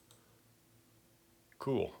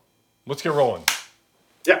Cool. Let's get rolling.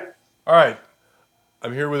 Yeah. All right.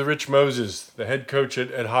 I'm here with Rich Moses, the head coach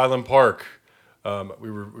at Highland Park. We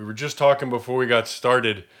were just talking before we got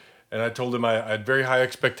started, and I told him I had very high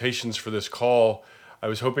expectations for this call. I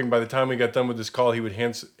was hoping by the time we got done with this call, he would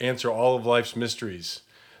answer all of life's mysteries.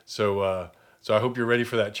 So I hope you're ready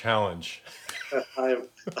for that challenge. I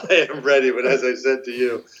am ready, but as I said to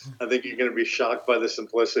you, I think you're going to be shocked by the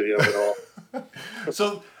simplicity of it all.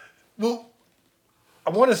 So, well, I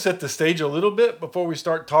want to set the stage a little bit before we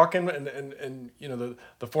start talking, and you know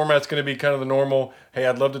the format's going to be kind of the normal. Hey,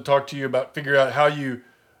 I'd love to talk to you about figure out how you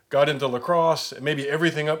got into lacrosse, and maybe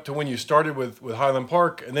everything up to when you started with Highland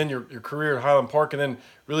Park, and then your career at Highland Park, and then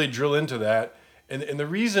really drill into that. And the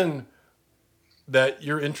reason that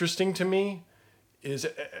you're interesting to me is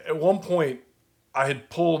at one point I had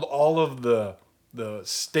pulled all of the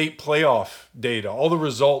state playoff data, all the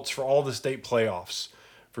results for all the state playoffs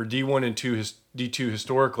for D1 and D2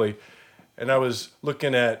 historically, and I was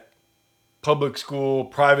looking at public school,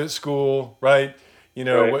 private school, right? You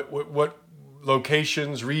know, Right. what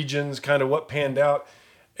locations, regions, kind of what panned out,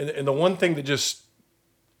 and the one thing that just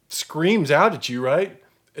screams out at you, right,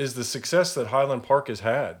 is the success that Highland Park has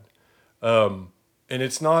had, and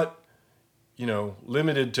it's not, you know,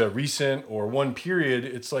 limited to recent or one period.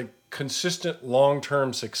 It's like consistent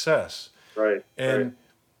long-term success. Right. And right.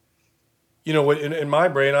 you know, in my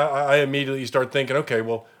brain, I immediately start thinking, okay,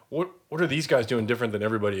 well, what are these guys doing different than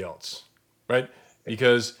everybody else, right?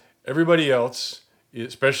 Because everybody else,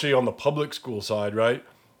 especially on the public school side, right,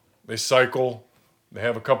 they cycle, they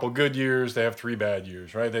have a couple good years, they have 3 bad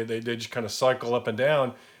years, right? They just kind of cycle up and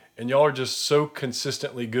down, and y'all are just so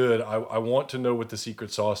consistently good. I want to know what the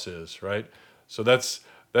secret sauce is, right? So that's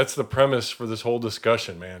the premise for this whole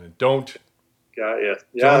discussion, man. And don't Got you.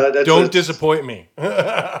 Yeah. don't disappoint me.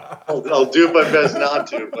 I'll do my best not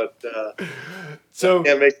to, but So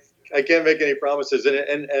I can't make any promises.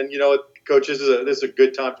 And you know what, Coach, this is a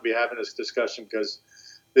good time to be having this discussion because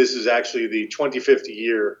this is actually the 25th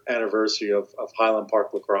year anniversary of Highland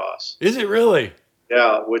Park lacrosse. is it really?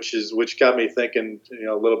 Yeah, which got me thinking, you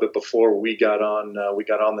know, a little bit before we got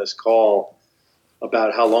on this call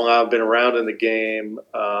about how long I've been around in the game,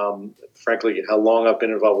 frankly, how long I've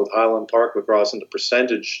been involved with Highland Park lacrosse, and the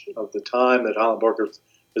percentage of the time that Highland Park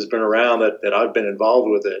has been around that I've been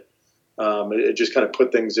involved with it. It just kind of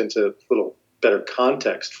put things into a little better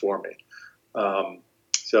context for me.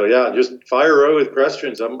 So yeah, just fire away with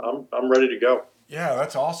questions. I'm ready to go. Yeah,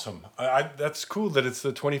 that's awesome. That's cool that it's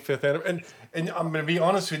the 25th anniversary. And I'm going to be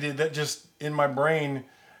honest with you, that just in my brain,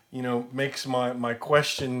 you know, makes my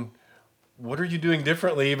question, what are you doing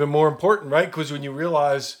differently, even more important, right? Because when you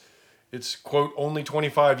realize it's, quote, only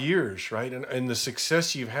 25 years, right? And the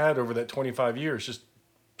success you've had over that 25 years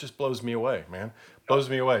just blows me away, man. Blows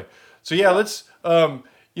me away. So yeah, let's,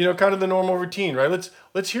 you know, kind of the normal routine, right?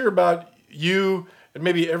 Let's hear about you and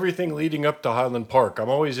maybe everything leading up to Highland Park. I'm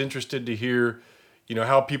always interested to hear, you know,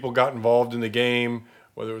 how people got involved in the game,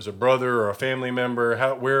 whether it was a brother or a family member,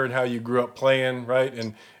 where and how you grew up playing, right?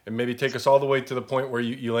 And maybe take us all the way to the point where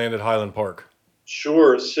you landed Highland Park.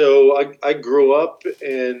 Sure. So I grew up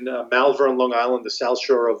in Malvern, Long Island, the South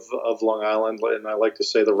Shore of Long Island, and I like to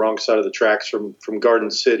say the wrong side of the tracks from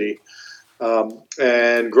Garden City.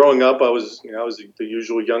 And growing up, I was the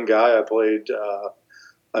usual young guy. I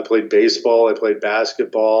played baseball. I played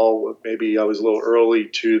basketball. Maybe I was a little early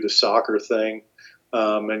to the soccer thing.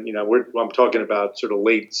 And you know, I'm talking about sort of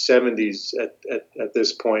late 70s at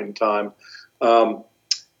this point in time.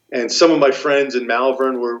 And some of my friends in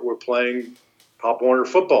Malvern were playing Pop Warner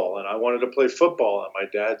football, and I wanted to play football, and my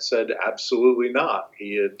dad said absolutely not.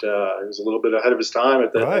 He was a little bit ahead of his time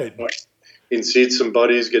at that point. He'd seen some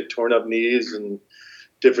buddies get torn up knees and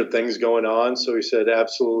different things going on, so he said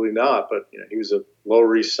absolutely not. But you know, he was a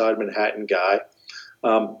Lower East Side Manhattan guy.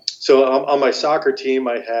 So on my soccer team,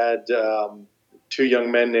 I had 2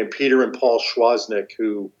 young men named Peter and Paul Schwaznick,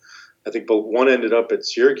 who I think one ended up at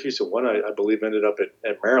Syracuse and one I believe ended up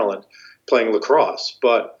at Maryland playing lacrosse.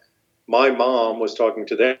 But my mom was talking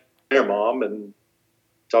to their mom and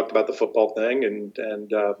talked about the football thing, and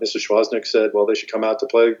Mrs. Schwaznick said, well, they should come out to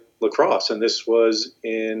play lacrosse. And this was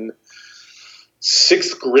in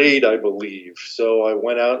 6th grade, I believe. So I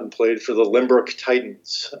went out and played for the Limbrook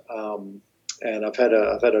Titans. And I've had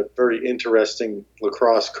a very interesting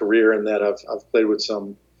lacrosse career in that I've played with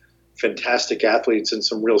some fantastic athletes and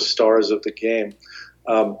some real stars of the game.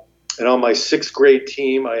 And on my 6th grade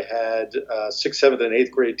team, I had 6th, 7th, and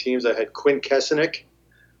 8th grade teams. I had Quinn Kesenick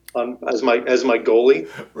as my goalie.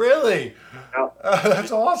 Really?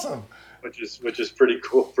 That's awesome. Which is pretty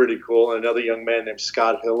cool. And another young man named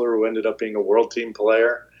Scott Hiller, who ended up being a world team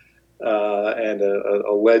player. and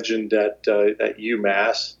a legend at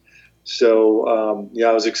UMass. So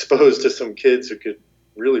I was exposed to some kids who could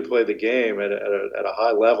really play the game at a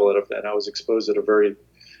high level, and I was exposed at a very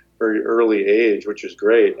very early age, which was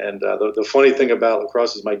great. And the funny thing about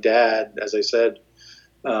lacrosse is my dad, as I said,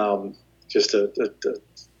 just a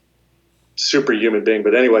superhuman being.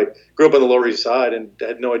 But anyway, grew up on the Lower East Side and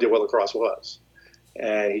had no idea what lacrosse was.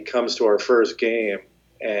 And he comes to our first game,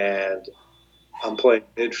 and I'm playing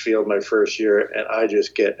midfield my first year, and I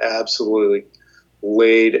just get absolutely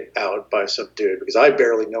laid out by some dude because I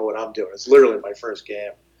barely know what I'm doing. It's literally my first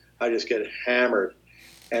game. I just get hammered.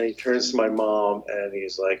 And he turns to my mom, and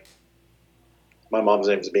he's like, my mom's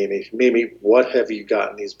name is Mimi. Mimi, what have you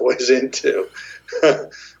gotten these boys into?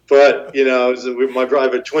 But, I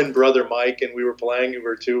have a twin brother, Mike, and we were playing. We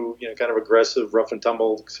were two, kind of aggressive, rough and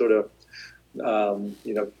tumble sort of,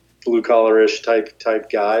 blue collar-ish type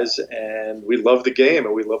guys. And we loved the game,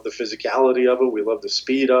 and we loved the physicality of it. We loved the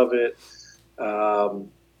speed of it.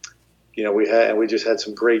 We just had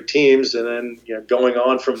some great teams. And then, going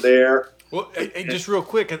on from there. Well, just real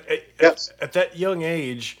quick, at that young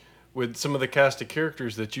age, with some of the cast of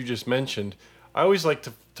characters that you just mentioned, I always like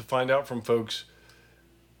to find out from folks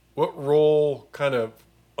what role kind of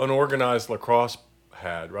unorganized lacrosse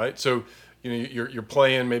had, right? So, you're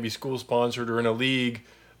playing maybe school sponsored or in a league,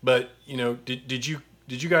 but did you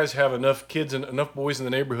guys have enough kids and enough boys in the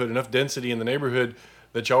neighborhood, enough density in the neighborhood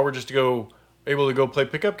that y'all were just able to go play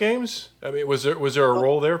pickup games? I mean, was there a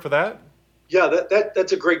role there for that? Yeah,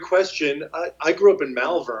 that's a great question. I grew up in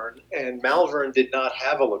Malvern, and Malvern did not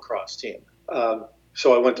have a lacrosse team.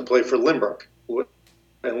 So I went to play for Lynbrook,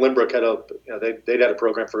 and Lynbrook they'd had a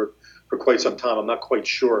program for quite some time. I'm not quite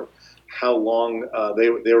sure how long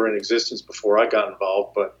they were in existence before I got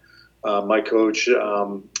involved, but my coach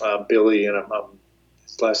Billy, and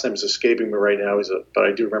his last name is escaping me right now. But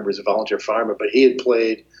I do remember he's a volunteer fireman. But he had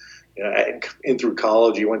played, in through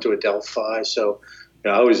college. He went to Adelphi, so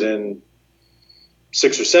I was in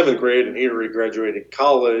 6th or 7th grade, and he already graduated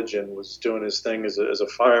college and was doing his thing as a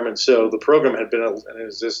fireman. So the program had been in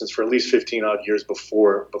existence for at least 15 odd years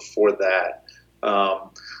before that.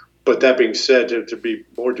 But that being said, to be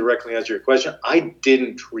more directly answer your question, I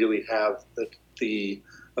didn't really have the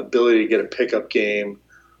ability to get a pickup game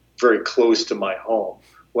very close to my home.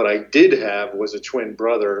 What I did have was a twin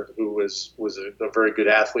brother who was a very good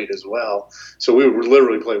athlete as well. So we would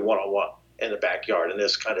literally play one-on-one in the backyard, and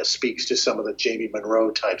this kind of speaks to some of the Jamie Monroe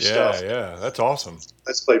type stuff. Yeah, that's awesome.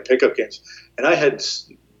 Let's play pickup games. And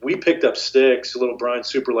we picked up sticks, little Brian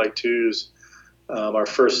Super Light 2s, our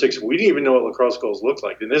first 6. We didn't even know what lacrosse goals looked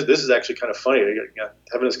like. And this is actually kind of funny.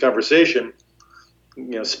 Having this conversation,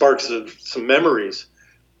 sparks of some memories.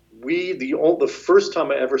 The first time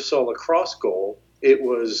I ever saw a lacrosse goal, it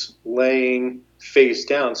was laying face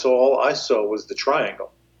down. So all I saw was the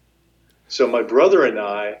triangle. So my brother and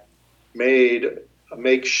I made a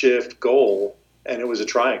makeshift goal, and it was a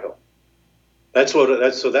triangle. That's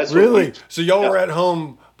really. So y'all were at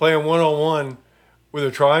home playing one-on-one with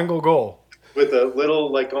a triangle goal, with a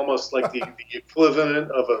little, almost like the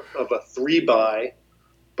equivalent of a 3-by,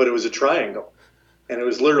 but it was a triangle, and it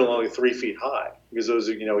was literally only 3 feet high because those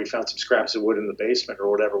we found some scraps of wood in the basement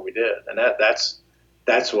or whatever we did, and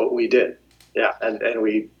that's what we did. Yeah, and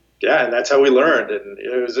that's how we learned, and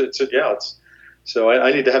it's. So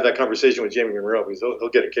I need to have that conversation with Jamie Monroe because he'll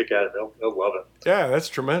get a kick out of it. He'll love it. Yeah, that's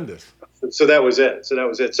tremendous. So that was it.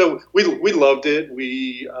 So we loved it.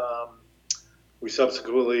 We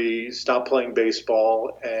subsequently stopped playing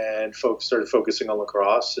baseball and started focusing on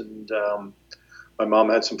lacrosse. And my mom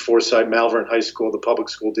had some foresight. Malvern High School, the public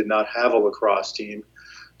school, did not have a lacrosse team.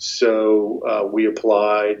 So we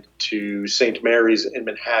applied to St. Mary's in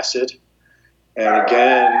Manhasset. And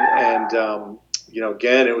again,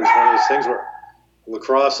 it was one of those things where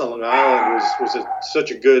lacrosse on Long Island was at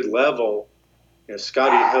such a good level.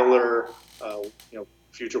 Scotty Hiller,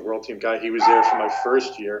 future world team guy, he was there for my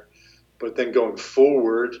first year. But then going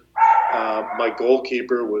forward, my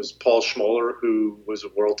goalkeeper was Paul Schmoller, who was a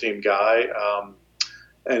world team guy.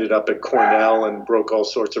 Ended up at Cornell and broke all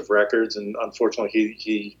sorts of records. And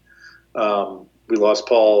unfortunately, we lost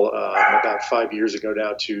Paul about 5 years ago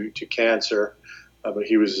now to cancer. But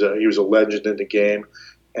he was a legend in the game.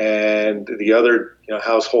 And the other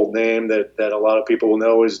household name that a lot of people will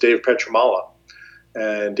know is Dave Petramala.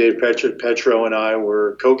 And Dave Petro and I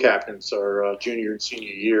were co-captains our junior and senior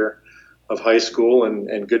year of high school,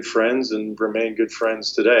 and good friends, and remain good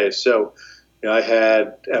friends today. So I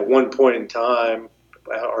had, at one point in time,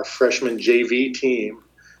 our freshman JV team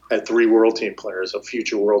had 3 world team players,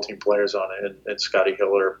 future world team players on it, and Scotty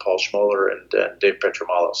Hiller, Paul Schmoller, and Dave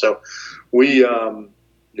Petramala. So we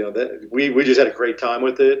that we just had a great time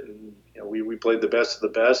with it, and we played the best of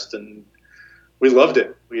the best, and we loved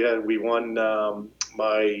it. We won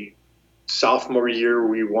my sophomore year.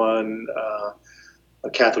 We won a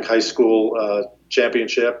Catholic high school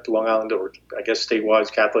championship, Long Island, or I guess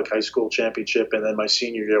statewide Catholic high school championship, and then my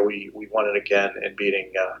senior year we won it again in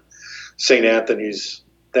beating St. Anthony's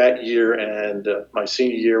that year, and my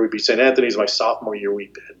senior year we beat St. Anthony's. My sophomore year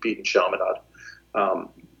we had beaten Chaminade.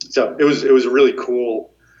 So it was a really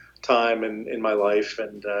cool time in my life,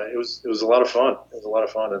 and it was a lot of fun. It was a lot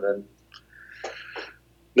of fun, and then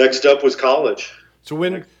next up was college. So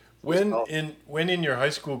when in your high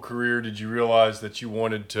school career did you realize that you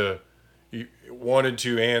wanted to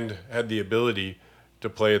and had the ability to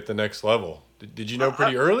play at the next level? Did you know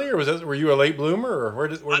pretty early, or were you a late bloomer, or where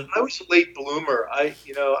did I was a late bloomer. I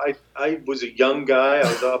was a young guy. I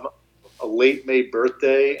was a late May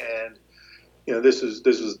birthday, and this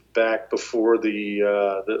was back before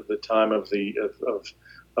the time of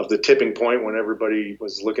the tipping point when everybody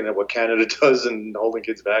was looking at what Canada does and holding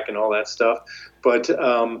kids back and all that stuff. But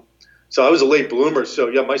so I was a late bloomer. So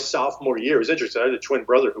yeah, my sophomore year was interesting. I had a twin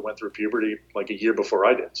brother who went through puberty like a year before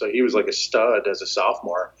I did. So he was like a stud as a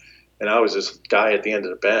sophomore, and I was this guy at the end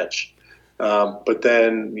of the bench. But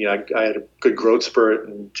then I had a good growth spurt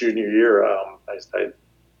in junior year. I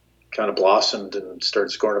kind of blossomed and started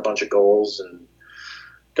scoring a bunch of goals and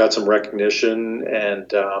got some recognition.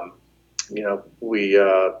 And we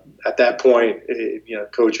at that point,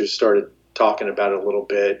 coaches started talking about it a little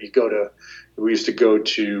bit. We used to go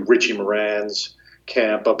to Richie Moran's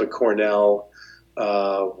camp up at Cornell.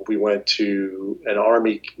 We went to an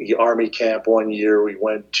Army camp one year. We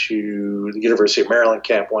went to the University of Maryland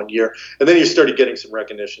camp one year, and then you started getting some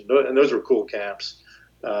recognition. And those were cool camps.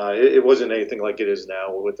 It wasn't anything like it is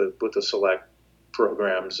now with the select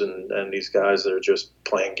programs and these guys that are just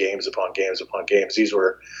playing games upon games upon games. These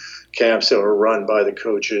were camps that were run by the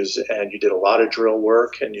coaches, and you did a lot of drill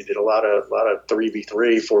work, and you did a lot of 3v3,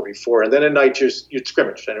 4v4, and then at night you'd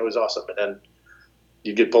scrimmage, and it was awesome. And then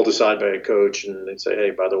you get pulled aside by a coach, and they'd say,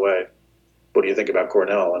 "Hey, by the way, what do you think about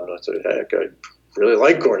Cornell?" And I'd say, "Heck, I really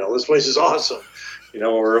like Cornell. This place is awesome."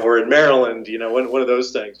 Or in Maryland, one of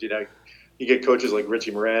those things. You get coaches like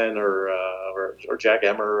Richie Moran or Jack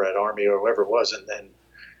Emmer at Army or whoever it was, and then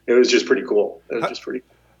it was just pretty cool. It was just pretty cool.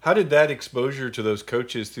 How did that exposure to those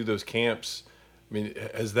coaches through those camps, I mean,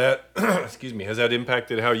 has that has that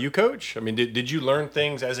impacted how you coach? I mean, did you learn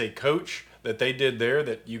things as a coach that they did there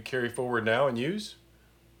that you carry forward now and use?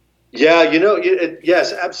 Yeah,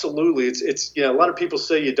 yes, absolutely. It's a lot of people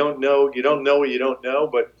say you don't know what you don't know,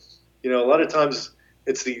 but a lot of times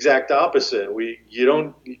it's the exact opposite. You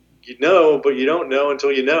know, but you don't know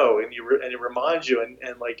until you know, and it reminds you,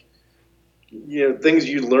 and like things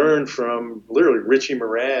you learned from literally Richie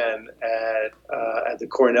Moran at the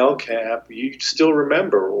Cornell camp, you still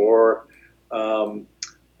remember, or some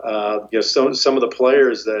of the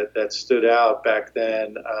players that stood out back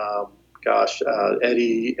then.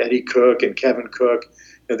 Eddie Cook and Kevin Cook.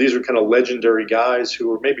 These were kind of legendary guys who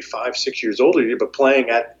were maybe 5-6 years older than you, but playing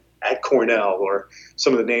at Cornell, or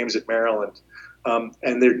some of the names at Maryland.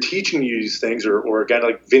 And they're teaching you these things, or a guy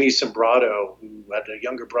like Vinny Sombrato, who had a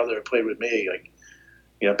younger brother who played with me,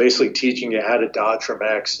 basically teaching you how to dodge from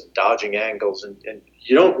X and dodging angles. And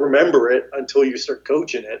you don't remember it until you start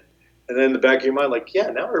coaching it. And then in the back of your mind, like,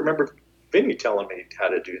 yeah, now I remember Vinny telling me how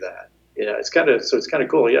to do that. It's kind of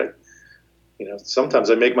cool. Yeah.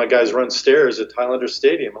 Sometimes I make my guys run stairs at Highlander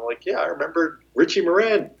Stadium. I'm like, yeah, I remember Richie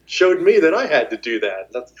Moran showed me that I had to do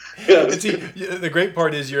that. The great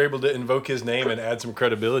part is you're able to invoke his name and add some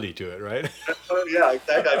credibility to it, right? Yeah,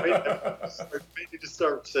 exactly. I made you just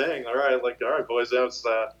start saying, all right, boys,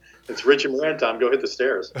 it's Richie Moran time. Go hit the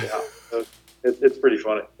stairs. Yeah, so it's pretty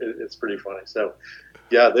funny. It's pretty funny. So,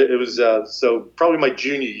 yeah, it was. So probably my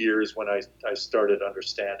junior year is when I started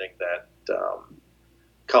understanding that.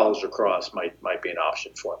 College lacrosse might be an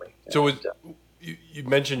option for me. So you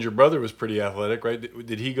mentioned your brother was pretty athletic, right?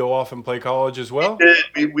 Did he go off and play college as well?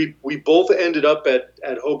 We both ended up at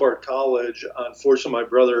Hobart College. Unfortunately, my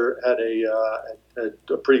brother had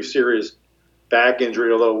a pretty serious back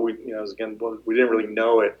injury, although we didn't really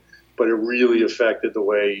know it, but it really affected the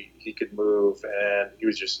way he could move, and he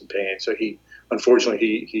was just in pain. So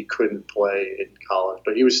unfortunately he couldn't play in college,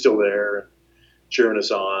 but he was still there and cheering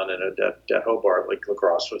us on, and at Hobart, like,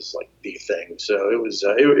 lacrosse was like the thing. So it was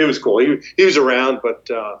cool. He was around, but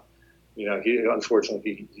he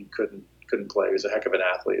unfortunately he couldn't play. He was a heck of an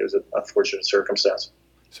athlete. It was an unfortunate circumstance.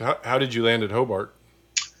 So how did you land at Hobart?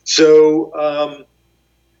 So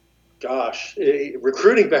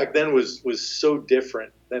recruiting back then was so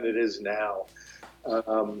different than it is now.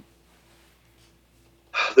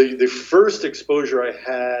 The first exposure I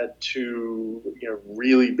had to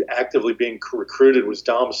really actively being recruited was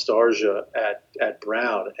Dom Starja at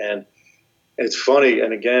Brown, and it's funny.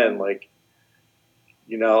 And again, like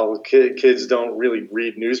kids don't really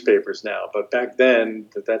read newspapers now, but back then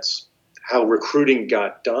that's how recruiting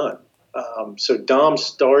got done. So Dom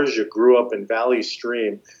Starja grew up in Valley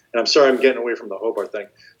Stream, and I'm sorry I'm getting away from the Hobart thing.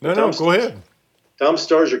 No, go ahead. Dom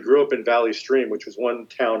Starja grew up in Valley Stream, which was one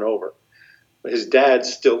town over. But his dad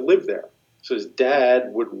still lived there. So his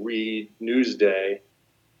dad would read Newsday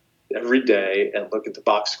every day and look at the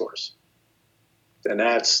box scores. And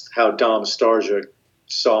that's how Dom Starja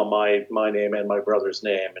saw my name and my brother's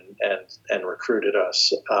name and recruited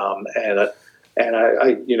us.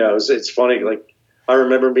 It's funny. Like, I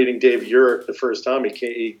remember meeting Dave Urich the first time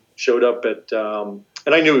he showed up at, and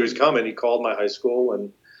I knew he was coming. He called my high school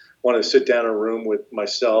and wanted to sit down in a room with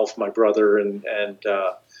myself, my brother, and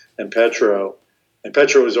Petro. And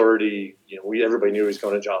Petro was already, everybody knew he was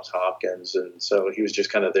going to Johns Hopkins, and so he was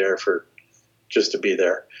just kind of there just to be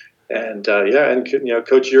there. And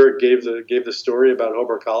Coach Urich gave the story about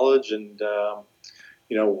Hobart College and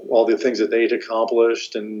all the things that they'd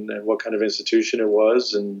accomplished and what kind of institution it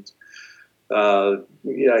was, and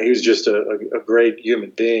he was just a great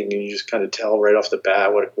human being, and you just kind of tell right off the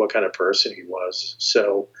bat what kind of person he was.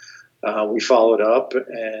 So we followed up,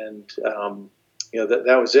 and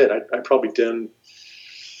that was it. I probably done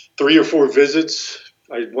 3 or 4 visits.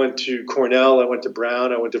 I went to Cornell, I went to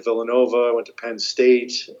Brown, I went to Villanova, I went to Penn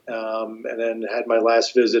State, and then had my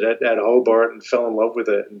last visit at Hobart and fell in love with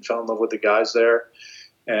it and fell in love with the guys there.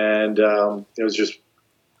 And it was just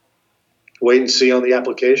wait and see on the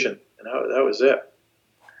application, and that was it.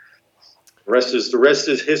 The rest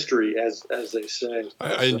is history, as they say.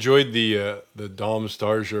 I enjoyed the Dom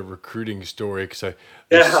Starja recruiting story because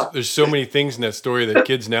there's so many things in that story that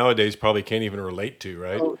kids nowadays probably can't even relate to,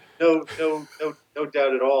 right? Oh, no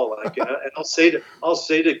doubt at all. Like, and I'll say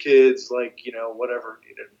to kids, like, whatever,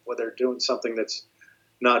 when they're doing something that's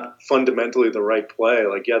not fundamentally the right play,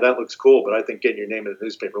 like, yeah, that looks cool, but I think getting your name in the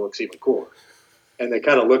newspaper looks even cooler. And they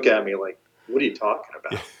kind of look at me like, what are you talking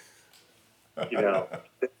about?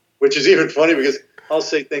 Which is even funny because I'll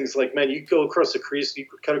say things like, man, you go across the crease, you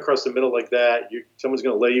cut across the middle like that, someone's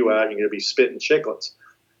going to lay you out, and you're going to be spitting chicklets.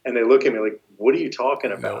 And they look at me like, what are you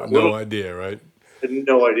talking about? No idea, right?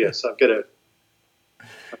 No idea. So I'm going to...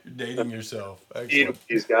 You're dating yourself. Excellent.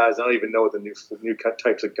 These guys, I don't even know what the new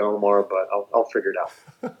types of gum are, but I'll figure it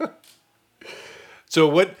out.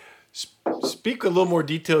 So speak a little more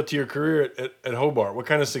detail to your career at Hobart. What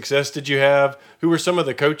kind of success did you have? Who were some of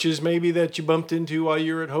the coaches maybe that you bumped into while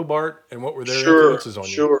you were at Hobart, and what were their influences on you?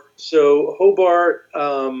 Sure. So Hobart,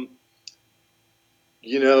 I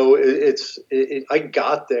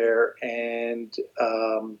got there, and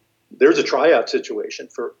there's a tryout situation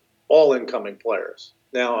for all incoming players.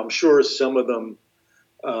 Now, I'm sure some of them,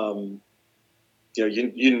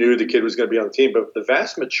 you knew the kid was going to be on the team, but the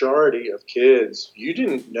vast majority of kids, you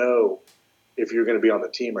didn't know if you were going to be on the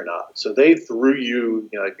team or not. So they threw you,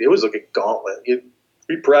 it was like a gauntlet.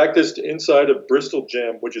 We practiced inside of Bristol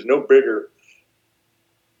Gym, which is no bigger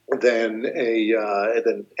than any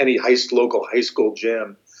local high school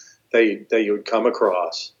gym that you would come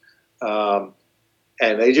across.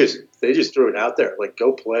 And they just threw it out there, like,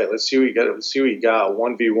 go play. Let's see what you got.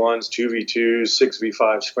 1v1s, 2v2s,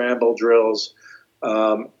 6v5 scramble drills,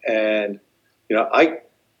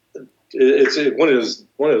 it's one of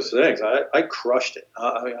those things. I crushed it.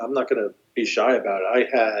 I'm not going to be shy about it. I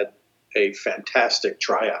had a fantastic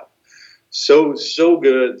tryout, so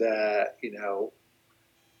good that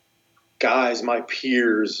guys, my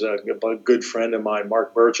peers, a good friend of mine,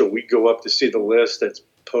 Mark Burchell, we go up to see the list that's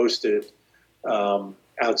posted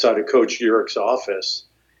outside of Coach Urich's office,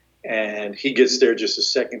 and he gets there just a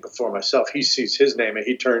second before myself. He sees his name, and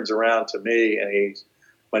he turns around to me, and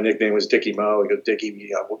my nickname was Dickie Mo. He goes,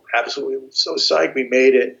 Dickie, we're absolutely so psyched we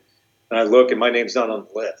made it. And I look, and my name's not on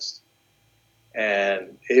the list.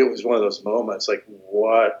 And it was one of those moments, like,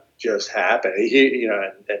 what just happened?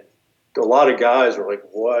 And a lot of guys were like,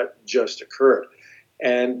 what just occurred?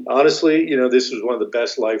 And honestly, this was one of the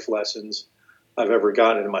best life lessons I've ever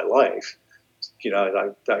gotten in my life.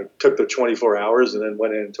 I took the 24 hours and then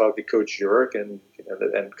went in and talked to Coach Urich and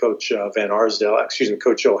Coach Van Arsdale,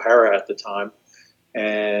 Coach O'Hara at the time.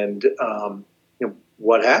 And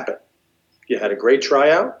what happened? You had a great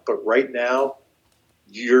tryout, but right now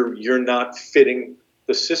you're not fitting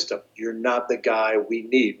the system. You're not the guy we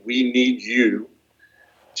need. We need you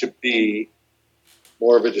to be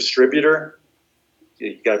more of a distributor.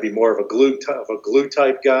 You got to be more of a glue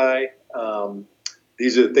type guy.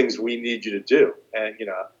 These are the things we need you to do. And,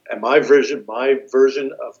 And my version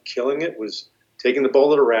of killing it was taking the ball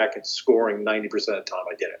to the rack and scoring 90% of the time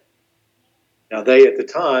I did it. Now, they at the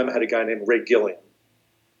time had a guy named Ray Gilliam,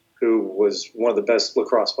 who was one of the best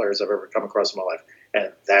lacrosse players I've ever come across in my life.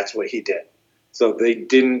 And that's what he did. So they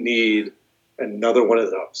didn't need another one of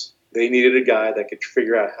those. They needed a guy that could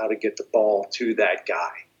figure out how to get the ball to that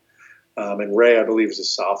guy. And Ray, I believe, was a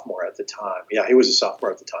sophomore at the time. Yeah, he was a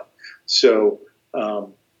sophomore at the time. So,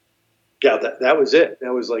 that was it.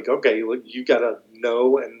 That was like, okay, look, you got to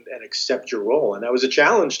know and accept your role. And that was a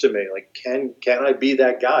challenge to me. Like, can I be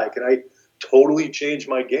that guy? Can I totally change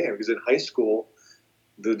my game? Because in high school,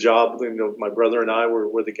 the job, my brother and I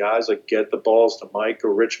were the guys like get the balls to Mike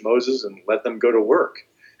or Rich Moses and let them go to work.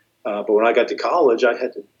 But when I got to college, I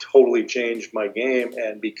had to totally change my game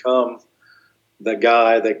and become the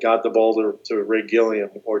guy that got the ball to Ray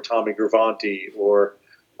Gilliam or Tommy Gravanti or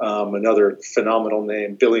another phenomenal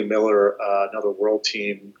name, Billy Miller, another World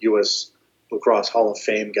Team U.S. Lacrosse Hall of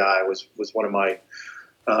Fame guy, was one of my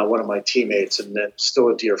teammates and then still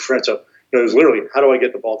a dear friend. So it was literally, how do I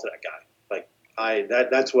get the ball to that guy?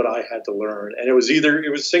 That's what I had to learn, and it was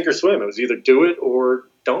sink or swim. It was either do it or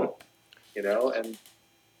don't, and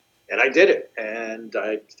I did it, and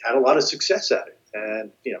I had a lot of success at it.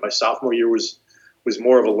 And my sophomore year was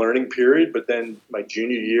more of a learning period, but then my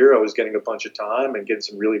junior year I was getting a bunch of time and getting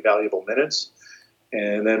some really valuable minutes,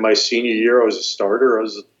 and then my senior year I was a starter. I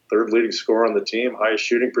was the third leading scorer on the team, highest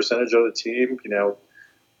shooting percentage of the team.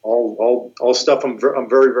 All stuff I'm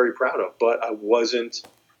very, very proud of, but I wasn't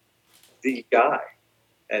the guy,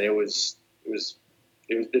 and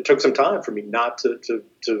it took some time for me not to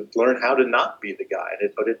learn how to not be the guy.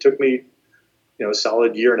 But it took me, a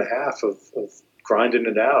solid year and a half of grinding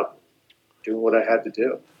it out, doing what I had to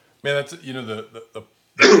do. Man, that's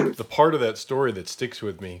the part of that story that sticks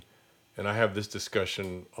with me, and I have this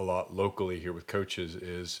discussion a lot locally here with coaches,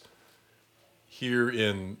 is here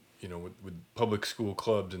in with public school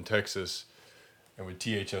clubs in Texas and with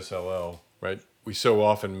THSLL, right? We so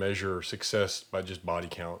often measure success by just body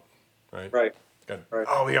count, right? Right.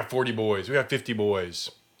 Oh, we got 40 boys. We got 50 boys.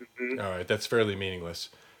 Mm-hmm. All right, that's fairly meaningless.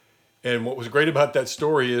 And what was great about that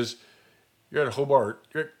story is you're at Hobart.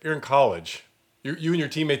 You're in college. You and your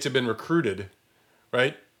teammates have been recruited,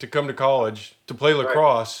 right, to come to college to play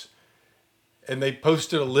lacrosse, and they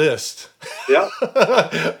posted a list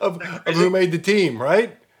of who made the team,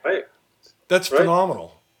 right? Right. That's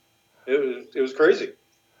phenomenal. It was crazy.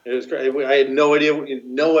 It was great. I had no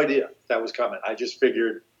idea that was coming. I just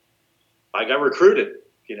figured I got recruited.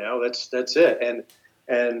 That's it.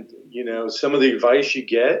 And some of the advice you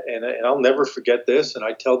get, and I'll never forget this. And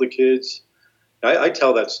I tell the kids, I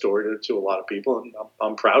tell that story to a lot of people, and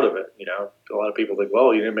I'm proud of it. A lot of people think,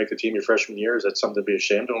 well, you didn't make the team your freshman year. Is that something to be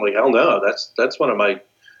ashamed of? I'm like, hell no. That's one of my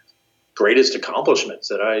greatest accomplishments.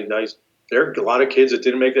 There are a lot of kids that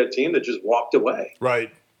didn't make that team that just walked away.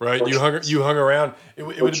 Right. You hung around. It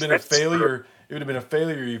would have been a failure. It would have been a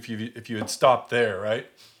failure if you had stopped there, right?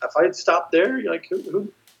 If I had stopped there, you're like,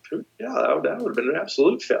 who? Yeah, that would have been an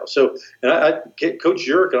absolute fail. So, and I get Coach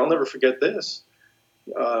Jurek, and I'll never forget this.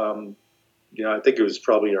 I think it was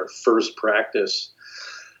probably our first practice.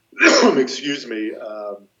 Excuse me.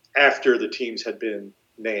 After the teams had been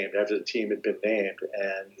named, and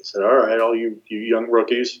he said, "All right, all you young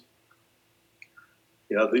rookies."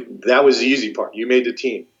 That was the easy part. You made the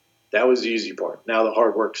team. That was the easy part. Now the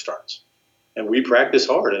hard work starts, and we practiced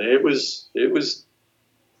hard, and it was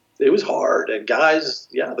hard. And guys,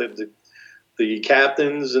 the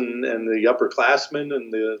captains and the upperclassmen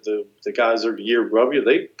and the guys that are a year above you,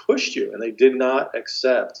 they pushed you, and they did not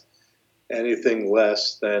accept anything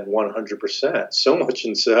less than 100%. So much,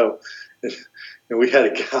 and so, and we had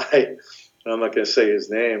a guy. I'm not going to say his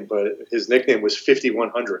name, but his nickname was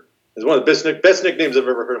 5100. It's one of the best nicknames I've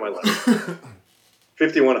ever heard in my life.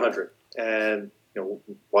 5100. And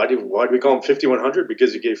why do we call him 5100?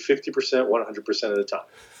 Because he gave 50% 100% of the time.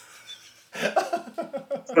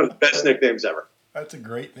 It's one of the best nicknames ever. That's a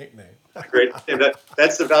great nickname. Great. And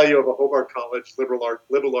that's the value of a Hobart College liberal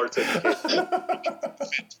arts education.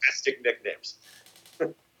 Fantastic nicknames.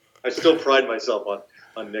 I still pride myself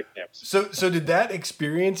on nicknames. So did that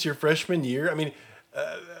experience your freshman year? I mean,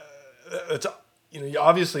 it's you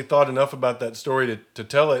obviously thought enough about that story to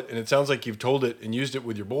tell it, and it sounds like you've told it and used it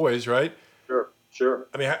with your boys, right? Sure.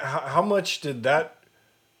 I mean, how much did that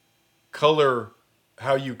color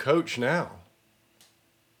how you coach now?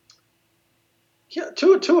 Yeah,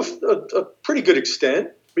 to a pretty good extent,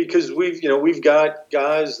 because we've got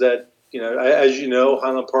guys that as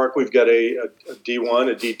Highland Park, we've got a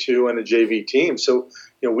D1, a D2, and a JV team. So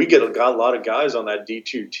we got a lot of guys on that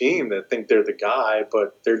D2 team that think they're the guy,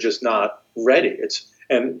 but they're just not ready.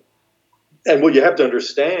 And what you have to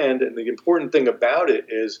understand, and the important thing about it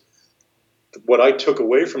is what I took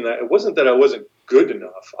away from that, it wasn't that I wasn't good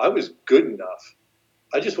enough. I was good enough.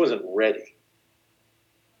 I just wasn't ready.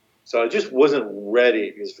 So I just wasn't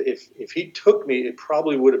ready. If he took me, it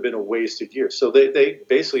probably would have been a wasted year. So they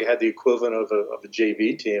basically had the equivalent of a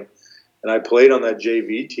JV team, and I played on that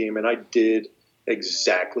JV team, and I did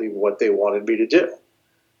exactly what they wanted me to do.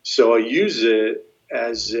 So I use it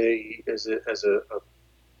as a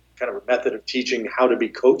kind of a method of teaching how to be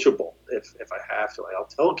coachable. If I have to, I'll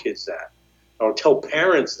tell kids that. I'll tell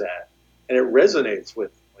parents that, and it resonates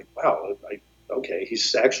with like, wow, okay,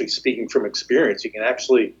 he's actually speaking from experience. He can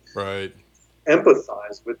actually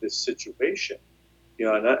empathize with this situation,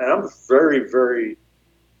 and I'm very, very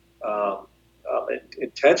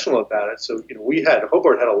intentional about it. So,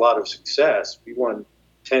 Hobart had a lot of success. We won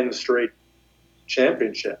 10 straight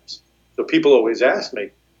championships. So people always ask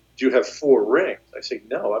me, do you have 4 rings? I say,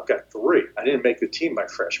 no, I've got 3. I didn't make the team my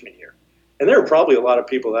freshman year. And there are probably a lot of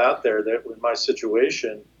people out there that were in my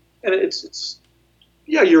situation, and it's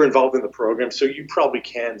you're involved in the program, so you probably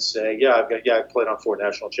can say, I played on 4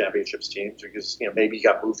 national championships teams because maybe you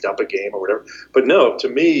got moved up a game or whatever. But no, to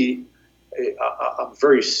me, I'm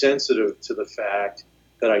very sensitive to the fact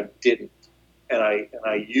that I didn't, and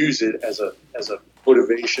I use it as a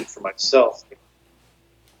motivation for myself.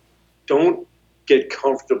 Don't get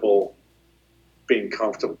comfortable being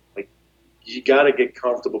comfortable. Like, you got to get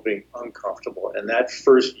comfortable being uncomfortable, and that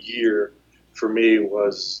first year for me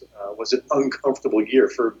was an uncomfortable year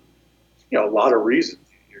for a lot of reasons.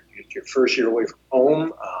 Your first year away from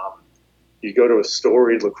home, you go to a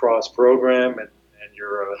storied lacrosse program, and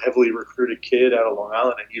you're a heavily recruited kid out of Long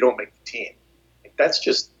Island, and you don't make the team. Like, that's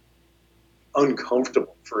just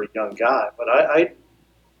uncomfortable for a young guy. But I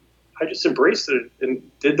just embraced it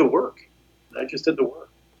and did the work. I just did the work.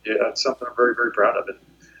 Yeah, it's something I'm very, very proud of. It.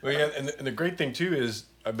 Well, yeah, and the great thing too is,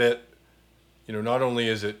 I bet, not only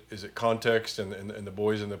is it context and the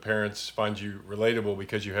boys and the parents find you relatable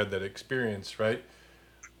because you had that experience, right?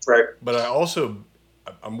 Right. But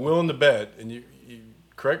I'm willing to bet, and you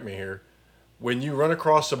correct me here, when you run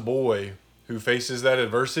across a boy who faces that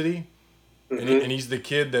adversity, and he's the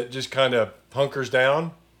kid that just kind of hunkers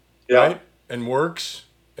down, right, and works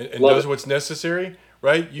and does what's necessary,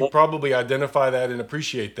 right? You probably identify that and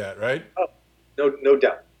appreciate that, right? Oh, no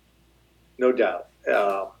doubt, no doubt.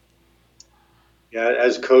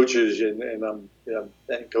 As coaches, and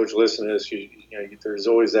any coach listening to this, there's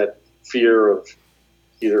always that fear of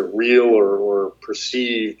either real or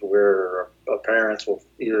perceived, where parents will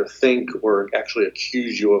either think or actually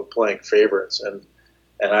accuse you of playing favorites. And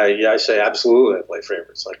I say absolutely I play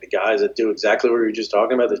favorites. Like the guys that do exactly what you were just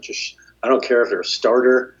talking about, that just, I don't care if they're a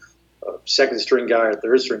starter, a second string guy or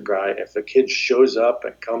third string guy, if the kid shows up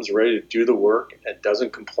and comes ready to do the work and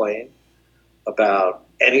doesn't complain about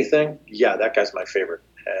anything, that guy's my favorite.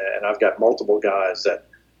 And I've got multiple guys that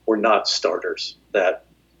were not starters, that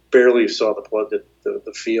barely saw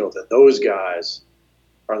the field, and those guys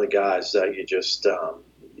are the guys that you just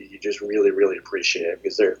really, really appreciate,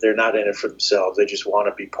 because they're not in it for themselves. They just want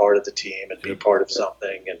to be part of the team and be part of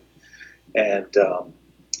something. And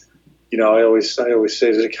I always say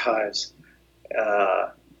to the guys,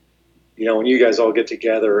 when you guys all get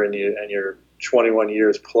together and you're 21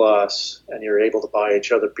 years plus and you're able to buy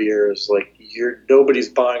each other beers, like, nobody's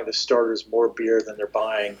buying the starters more beer than they're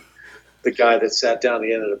buying the guy that sat down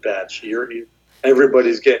the end of the bench.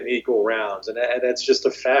 Everybody's getting equal rounds, and that's just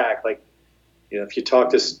a fact. Like, if you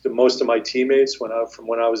talk to most of my teammates from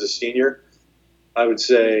when I was a senior, I would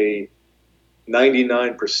say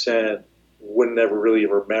 99% wouldn't ever really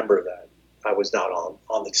remember that I was not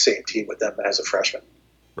on the same team with them as a freshman.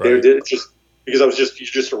 Right. Just because you're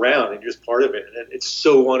just around and you're just part of it, and it's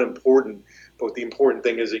so unimportant. But the important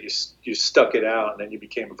thing is that you stuck it out, and then you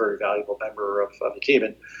became a very valuable member of the team.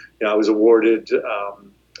 And I was awarded.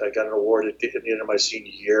 I got an award at the end of my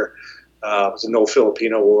senior year. It was a No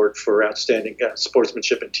Filipino Award for outstanding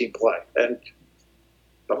sportsmanship and team play, and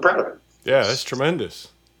I'm proud of it. Yeah, that's tremendous.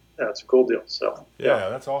 Yeah, it's a cool deal. So yeah,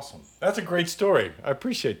 that's awesome. That's a great story. I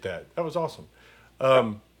appreciate that. That was awesome.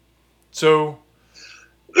 So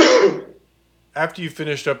after you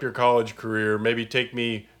finished up your college career, maybe take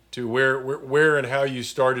me to where and how you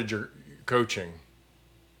started your coaching.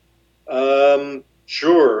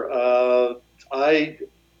 Sure.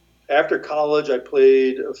 After college, I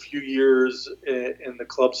played a few years in the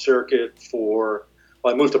club circuit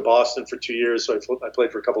I moved to Boston for 2 years, so I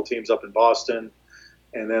played for a couple teams up in Boston,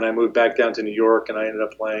 and then I moved back down to New York, and I ended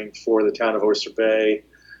up playing for the town of Oyster Bay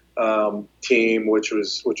team, which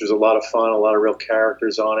was a lot of fun, a lot of real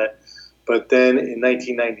characters on it. But then in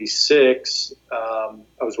 1996, I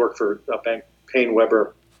was working for a bank, Payne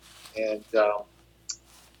Weber, and I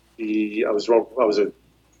was a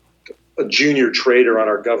junior trader on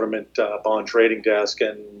our government bond trading desk,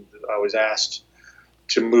 and I was asked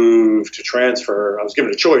to transfer. I was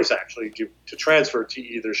given a choice actually to transfer to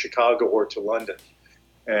either Chicago or to London.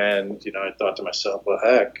 And I thought to myself, well,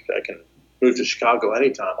 heck, I can move to Chicago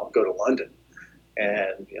anytime. I'll go to London.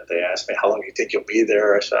 And they asked me, how long do you think you'll be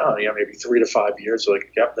there? I said, maybe 3 to 5 years. So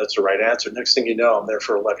like, yep, that's the right answer. Next thing you know, I'm there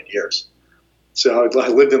for 11 years. So I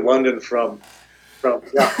lived in London from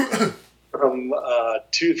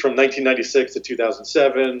 1996 to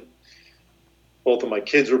 2007. Both of my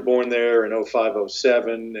kids were born there in 05,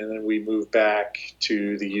 07, and then we moved back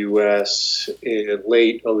to the U.S. in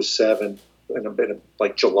late 07, in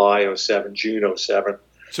like July 07, June 07.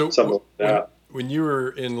 So when you were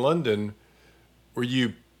in London, were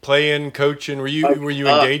you playing, coaching? Were you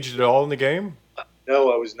engaged at all in the game?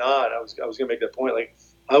 No, I was not. I was going to make that point. Like,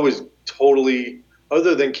 I was totally,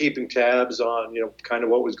 other than keeping tabs on kind of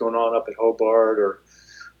what was going on up at Hobart, or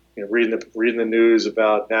reading the news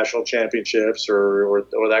about national championships or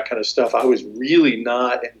that kind of stuff. I was really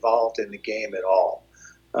not involved in the game at all.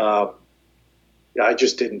 I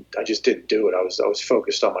just didn't do it. I was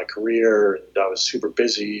focused on my career, and I was super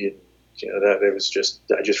busy, and that it was just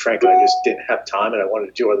frankly I just didn't have time, and I wanted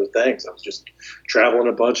to do other things. I was just traveling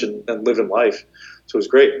a bunch and living life, so it was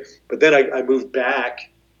great. But then I moved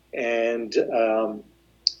back, and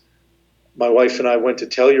my wife and I went to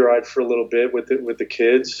Telluride for a little bit with the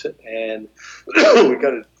kids, and we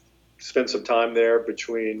got to spend some time there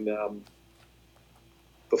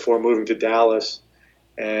before moving to Dallas.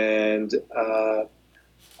 And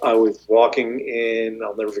I was walking in,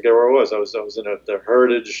 I'll never forget where I was. I was in the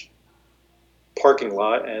Heritage parking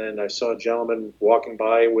lot, and I saw a gentleman walking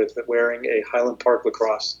by wearing a Highland Park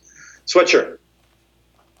Lacrosse sweatshirt.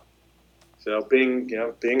 So being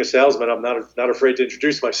a salesman, I'm not afraid to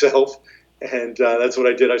introduce myself. And that's what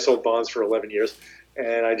I did. I sold bonds for 11 years.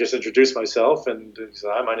 And I just introduced myself and said,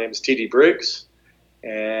 hi, my name is T.D. Briggs.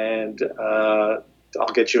 And I'll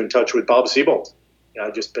get you in touch with Bob Seabold. I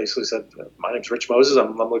just basically said, my name's Rich Moses.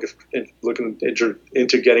 I'm looking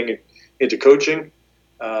into getting into coaching.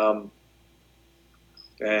 And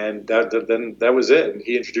that was it. And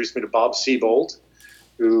he introduced me to Bob Seabold,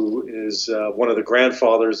 who is one of the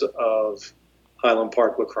grandfathers of Highland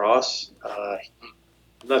Park Lacrosse.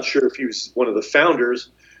 I'm not sure if he was one of the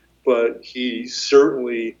founders, but he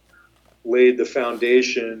certainly laid the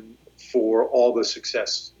foundation for all the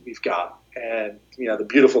success we've got. And the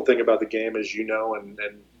beautiful thing about the game, as you know, and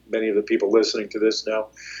many of the people listening to this know,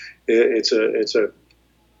 it's a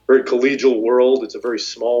very collegial world. It's a very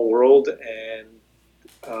small world, and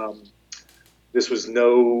this was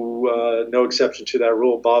no exception to that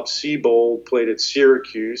rule. Bob Seabold played at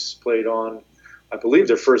Syracuse, played on, I believe,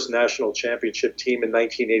 their first national championship team in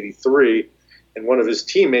 1983, and one of his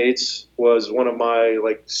teammates was one of my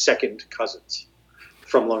second cousins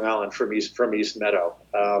from Long Island, from East Meadow.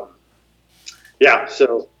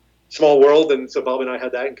 So small world, and so Bob and I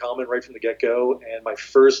had that in common right from the get-go. And my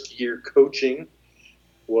first year coaching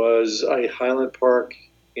was a Highland Park.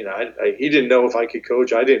 He didn't know if I could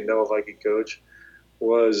coach. I didn't know if I could coach.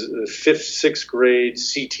 Was the 5th, 6th grade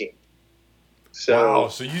C team. So, wow!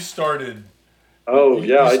 So you started.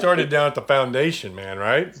 You started down at the foundation, man,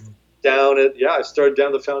 right? I started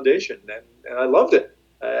down the foundation, and I loved it.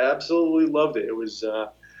 I absolutely loved it. It was I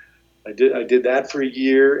did that for a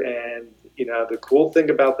year, and the cool thing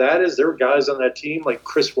about that is there were guys on that team like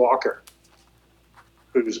Chris Walker,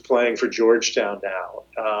 who's playing for Georgetown now,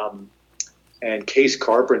 and Case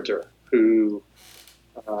Carpenter, who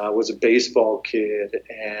was a baseball kid,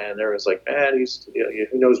 and there was man,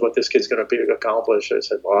 who knows what this kid's going to accomplish. I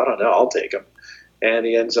said, well, I don't know, I'll take him. And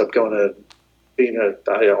he ends up going to being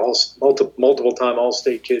multiple time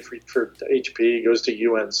All-State kid for HP. He goes to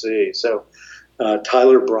UNC. So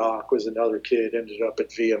Tyler Brock was another kid, ended up at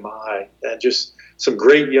VMI, and just some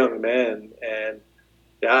great young men. And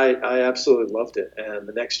I absolutely loved it. And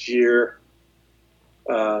the next year,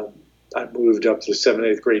 I moved up to the 7th,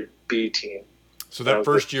 8th grade B team. So that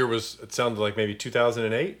first year it sounded like maybe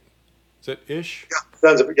 2008? Is it ish?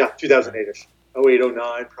 Yeah, 2008-ish. 08,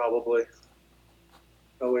 09 probably.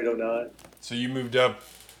 08, 09. So you moved up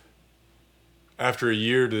after a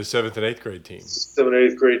year to the 7th and 8th grade team.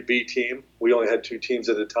 7th, 8th grade B team. We only had 2 teams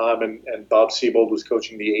at the time, and Bob Seabold was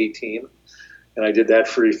coaching the A team. And I did that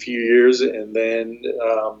for a few years, and then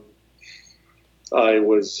I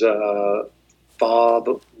was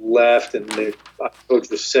Bob left, and I coached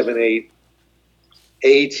the 7, 8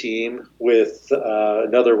 A team with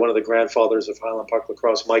another one of the grandfathers of Highland Park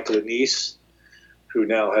lacrosse, Mike Lanise, who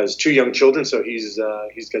now has 2 young children. So he's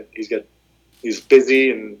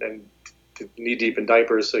busy and knee deep in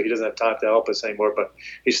diapers, so he doesn't have time to help us anymore. But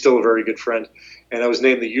he's still a very good friend. And I was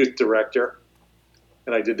named the youth director,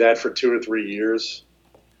 and I did that for 2 or 3 years.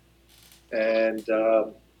 And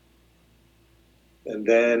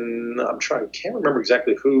then can't remember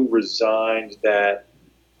exactly who resigned. That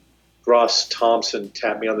Ross Thompson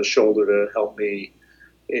tapped me on the shoulder to help me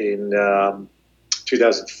in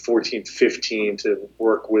 2014-15 to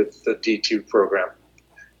work with the D2 program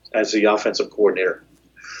as the offensive coordinator.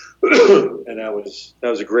 And that was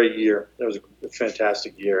a great year. That was a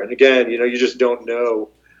fantastic year. And again, you just don't know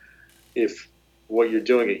if what you're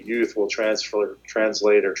doing at youth will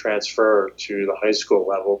translate or transfer to the high school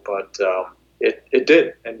level, but it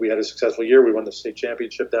did, and we had a successful year. We won the state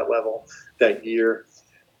championship that year,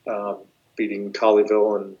 beating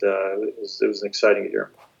Colleyville, and it was an exciting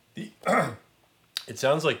year. It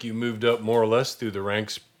sounds like you moved up more or less through the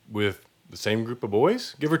ranks with the same group of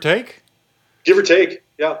boys, give or take? Give or take,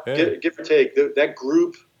 yeah. Give or take. That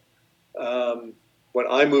group, when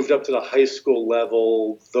I moved up to the high school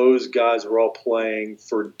level, those guys were all playing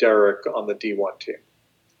for Derek on the D1 team.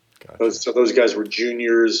 Gotcha. Those guys were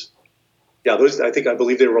juniors. Yeah, I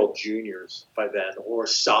believe they were all juniors by then, or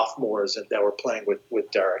sophomores that were playing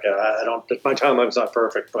with Derek. My timeline's not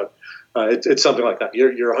perfect, but it's something like that.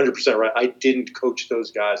 You're 100% right. I didn't coach those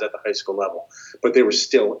guys at the high school level, but they were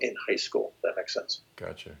still in high school. If that makes sense.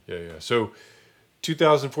 Gotcha. Yeah. So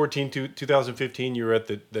 2014 to 2015, you were at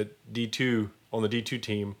the D2 on the D2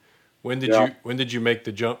 team. When did you make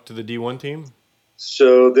the jump to the D1 team?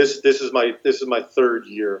 So this is my third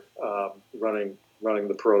year running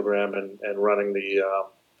the program and running the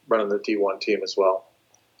D1 team as well.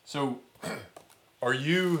 So,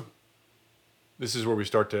 this is where I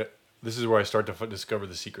start to discover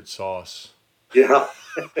the secret sauce. Yeah.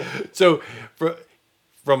 So,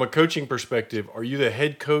 from a coaching perspective, are you the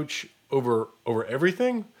head coach over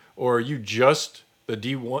everything, or are you just the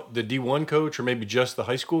D1 coach, or maybe just the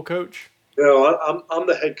high school coach? No, I'm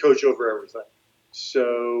the head coach over everything.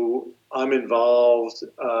 So I'm involved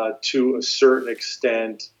to a certain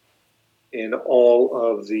extent in all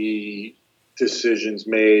of the decisions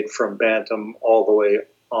made from Bantam all the way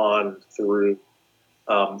on through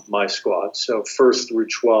my squad. So 1st through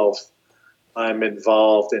 12th, I'm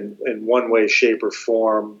involved in one way, shape, or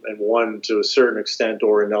form, and one to a certain extent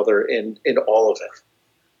or another in all of it,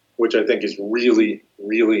 which I think is really,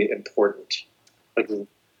 really important. I'm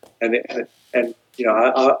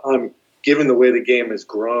given the way the game has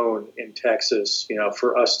grown in Texas,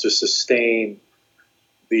 for us to sustain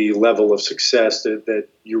the level of success that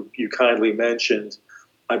you kindly mentioned,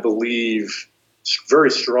 I believe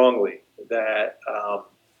very strongly that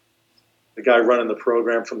the guy running the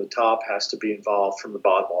program from the top has to be involved from the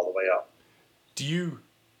bottom all the way up.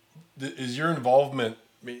 Is your involvement,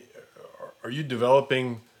 are you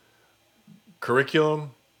developing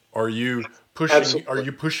curriculum? Are you pushing? Absolutely. Are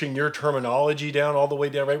you pushing your terminology down all the way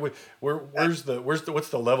down? Right? What's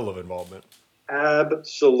the level of involvement?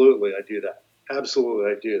 Absolutely, I do that.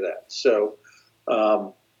 Absolutely, I do that. So,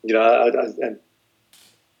 and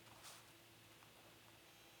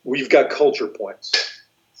we've got culture points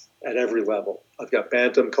at every level. I've got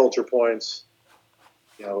Bantam culture points,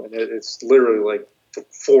 and it's literally like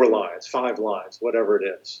 4 lines, 5 lines, whatever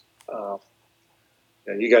it is.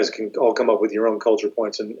 And you guys can all come up with your own culture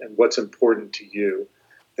points and what's important to you.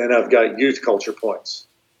 Then I've got youth culture points.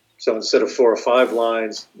 So instead of 4 or 5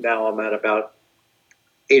 lines, now I'm at about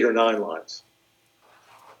 8 or 9 lines.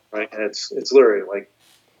 Right? And it's literally like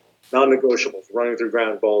non-negotiables, running through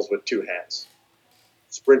ground balls with 2 hands,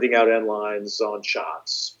 sprinting out end lines on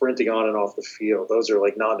shots, sprinting on and off the field. Those are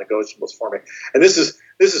like non-negotiables for me. And this is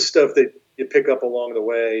stuff that you pick up along the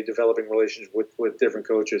way, developing relationships with different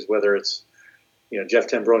coaches, whether it's Jeff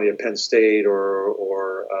Tambroni at Penn State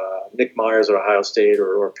or Nick Myers at Ohio State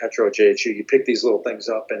or Petro at JHU. You pick these little things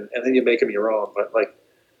up and then you make them your own. But like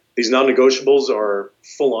these non-negotiables are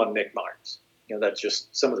full on Nick Myers. That's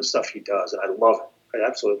just some of the stuff he does, and I love it. I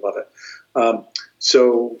absolutely love it.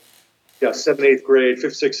 So 7th, 8th grade,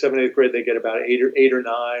 5th, 6th, 7th, 8th grade, they get about 8 or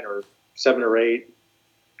 9 or 7 or 8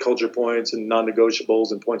 culture points and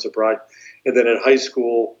non-negotiables and points of pride. And then at high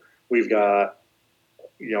school, we've got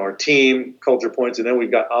our team culture points, and then we've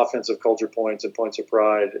got offensive culture points and points of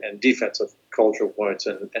pride, and defensive culture points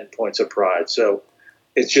and points of pride. So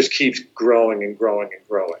it just keeps growing and growing and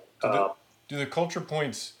growing. Do the culture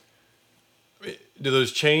points, do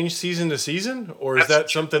those change season to season, or is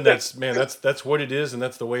that something that's what it is, and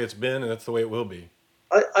that's the way it's been, and that's the way it will be?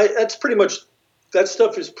 That's pretty much that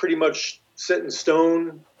stuff is pretty much set in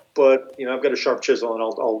stone. But I've got a sharp chisel, and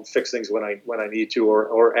I'll fix things when I need to,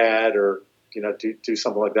 or add, or do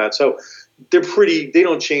something like that. So they're pretty. They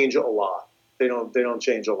don't change a lot. They don't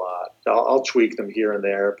change a lot. I'll tweak them here and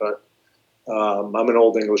there, but I'm an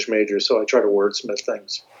old English major, so I try to wordsmith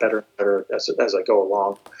things better and better as I go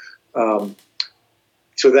along.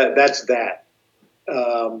 So that's that.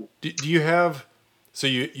 Do you have? So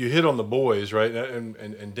you hit on the boys, right?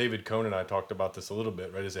 And David Cohn and I talked about this a little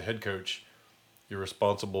bit, right? As a head coach, you're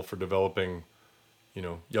responsible for developing,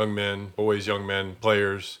 young men, boys, young men,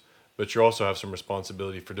 players, but you also have some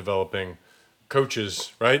responsibility for developing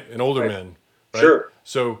coaches, right? And older men, right? Sure.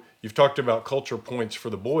 So you've talked about culture points for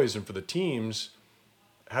the boys and for the teams.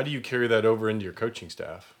 How do you carry that over into your coaching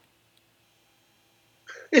staff?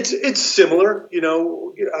 It's similar.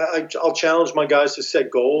 I'll challenge my guys to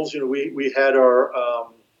set goals. We had our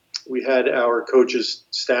coaches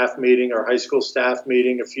staff meeting, our high school staff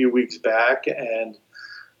meeting a few weeks back, and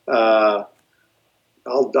I'll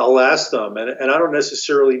ask them, and I don't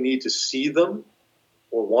necessarily need to see them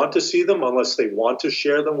or want to see them unless they want to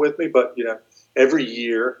share them with me. But every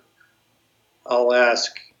year I'll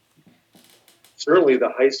ask certainly the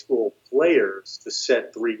high school players to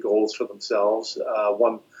set 3 goals for themselves.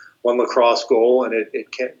 One lacrosse goal, and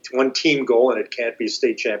it can't, one team goal, and it can't be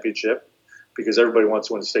state championship because everybody wants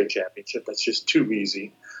to win a state championship. That's just too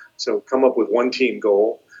easy. So come up with one team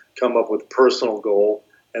goal, come up with a personal goal,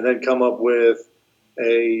 and then come up with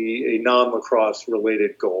a non-lacrosse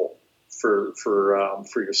related goal for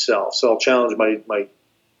yourself. So I'll challenge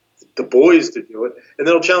the boys to do it, and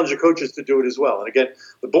then I'll challenge the coaches to do it as well. And again,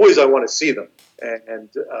 the boys, I want to see them. And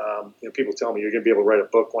people tell me you're going to be able to write a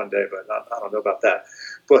book one day, but I don't know about that.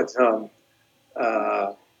 But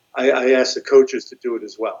I ask the coaches to do it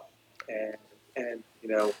as well. And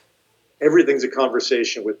everything's a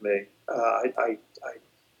conversation with me. I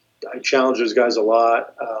challenge those guys a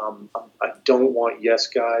lot. I don't want yes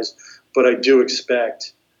guys, but I do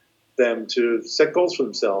expect them to set goals for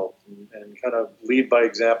themselves and kind of lead by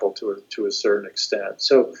example to a certain extent.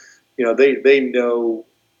 So, they know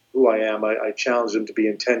who I am. I challenge them to be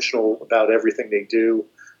intentional about everything they do.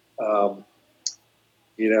 I'm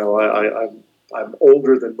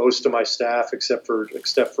older than most of my staff, except for a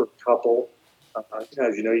couple.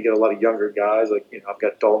 As you know, you get a lot of younger guys. Like I've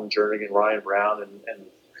got Dalton Jernigan, Ryan Brown,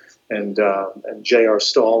 and J.R.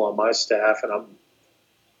 Stahl on my staff, and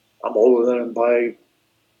I'm older than them by,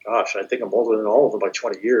 gosh, I think I'm older than all of them by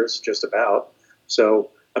 20 years, just about. So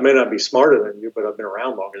I may not be smarter than you, but I've been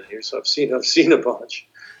around longer than you, so I've seen a bunch.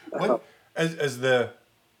 What, as the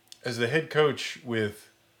head coach with,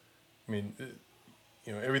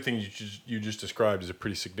 everything you just described is a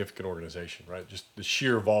pretty significant organization, right? Just the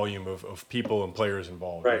sheer volume of people and players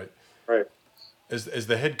involved, right? Right. As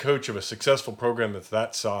the head coach of a successful program that's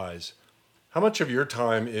that size, how much of your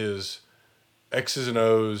time is X's and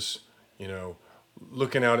O's,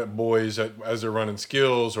 looking out at boys as they're running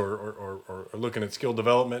skills or looking at skill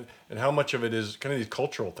development, and how much of it is kind of these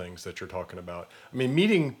cultural things that you're talking about?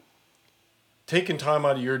 Taking time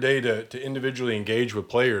out of your day to individually engage with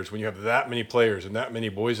players when you have that many players and that many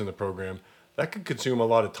boys in the program, that could consume a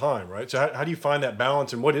lot of time, right? So how do you find that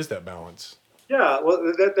balance, and what is that balance? Yeah,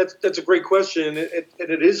 well, that's a great question, and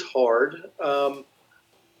it is hard.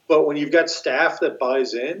 But when you've got staff that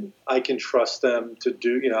buys in, I can trust them to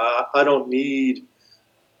do. I don't need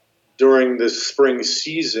during the spring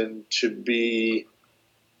season to be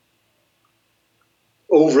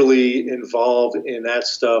overly involved in that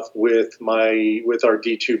stuff with our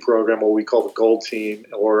D2 program, what we call the Gold Team,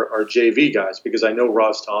 or our JV guys, because I know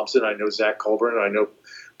Ross Thompson, I know Zach Colburn, I know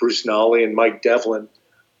Bruce Nolly and Mike Devlin.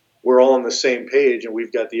 We're all on the same page, and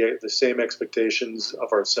we've got the same expectations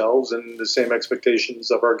of ourselves and the same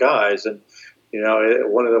expectations of our guys. And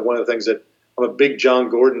one of the things that I'm a big John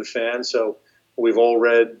Gordon fan, so we've all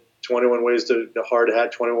read 21 Ways to Hard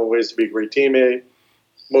Hat, 21 Ways to Be a Great Teammate.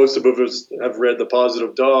 Most of us have read The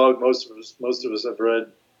Positive Dog. Most of us have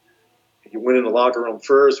read You Win in the Locker Room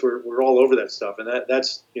First. We're all over that stuff, and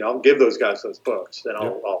that's I'll give those guys those books, and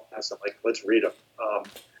I'll ask them, like, let's read them.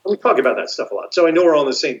 We talk about that stuff a lot, so I know we're on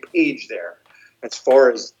the same page there as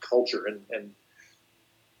far as culture and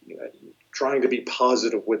trying to be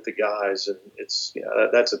positive with the guys, and it's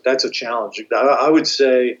that's a challenge. I would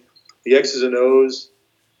say the X's and O's.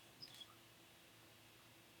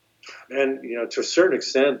 And, to a certain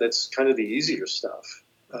extent, that's kind of the easier stuff.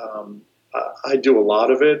 I do a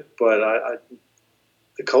lot of it, but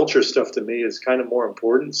the culture stuff to me is kind of more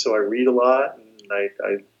important. So I read a lot, and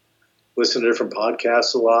I listen to different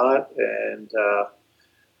podcasts a lot. And,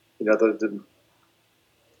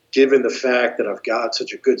 given the fact that I've got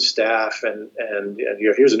such a good staff, and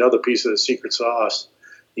here's another piece of the secret sauce: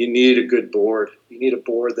 you need a good board. You need a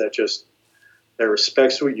board that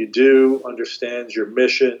respects what you do, understands your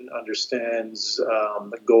mission, understands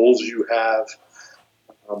the goals you have.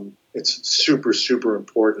 It's super, super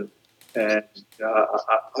important, and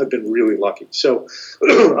I've been really lucky. So,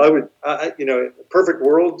 perfect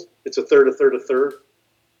world, it's a third, a third, a third.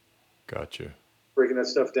 Gotcha. Breaking that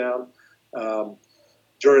stuff down.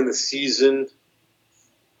 During the season,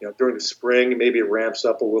 during the spring, maybe it ramps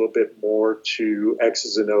up a little bit more to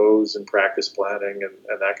X's and O's and practice planning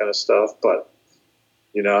and that kind of stuff. But,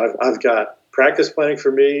 I've got practice planning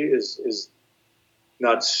for me is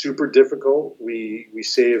not super difficult.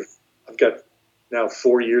 I've got now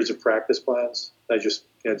 4 years of practice plans.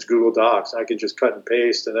 It's Google Docs. I can just cut and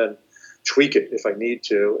paste and then tweak it if I need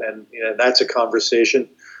to. And that's a conversation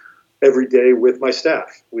every day with my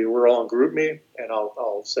staff. We're all in group me, and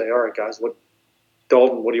I'll say, all right, guys,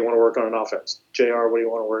 Dalton, what do you want to work on offense? JR, what do you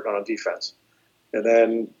want to work on defense? And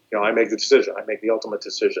then, I make the decision. I make the ultimate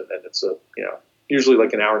decision. And it's usually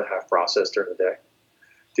like an hour and a half process during the day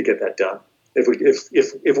to get that done. If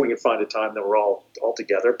we can find a time that we're all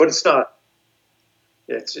together, but it's not.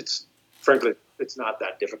 It's frankly it's not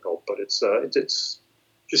that difficult. But it's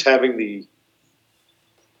just having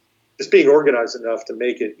just being organized enough to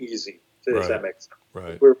make it easy. If that makes sense.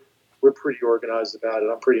 Right. We're pretty organized about it.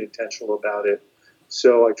 I'm pretty intentional about it.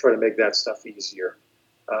 So I try to make that stuff easier,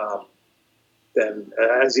 than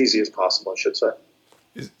as easy as possible, I should say.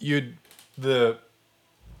 The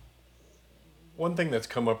one thing that's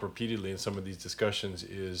come up repeatedly in some of these discussions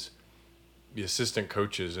is the assistant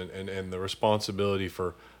coaches and the responsibility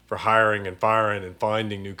for hiring and firing and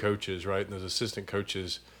finding new coaches, right? And those assistant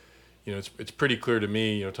coaches, it's pretty clear to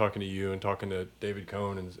me, talking to you and talking to David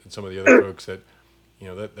Cohn and some of the other folks that,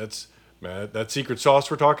 that's that secret sauce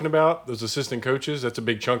we're talking about, those assistant coaches, that's a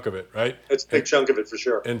big chunk of it, right? That's a big chunk of it for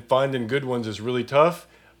sure. And finding good ones is really tough,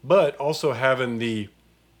 but also having the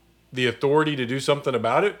authority to do something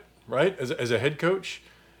about it, right? As a head coach,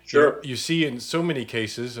 sure. You see in so many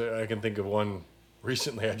cases, I can think of one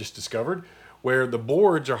recently I just discovered, where the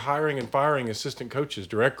boards are hiring and firing assistant coaches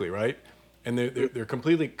directly, right? And they're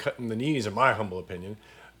completely cutting the knees, in my humble opinion,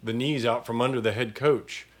 the knees out from under the head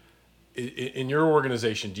coach. In your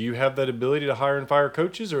organization, do you have that ability to hire and fire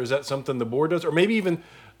coaches, or is that something the board does? Or maybe even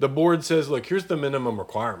the board says, look, here's the minimum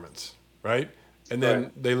requirements, right? And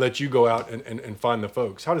then they let you go out and find the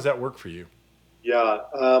folks. How does that work for you? Yeah.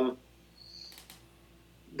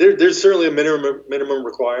 There's certainly a minimum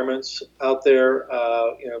requirements out there.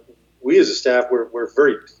 We as a staff, we're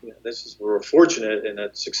very, we're fortunate in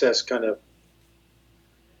that success kind of,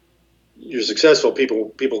 you're successful,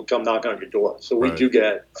 people come knocking on your door. So we do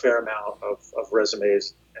get a fair amount of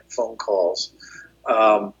resumes and phone calls.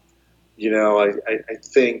 I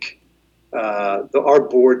think our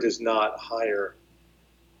board does not hire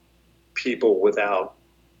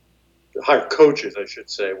coaches, I should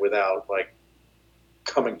say, without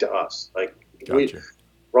coming to us. Gotcha.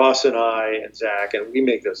 Ross and I and Zach, and we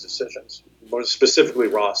make those decisions. More specifically,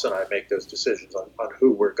 Ross and I make those decisions on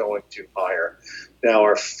who we're going to hire. Now,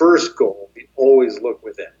 our first goal, we always look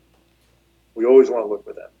within. We always want to look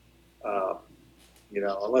within.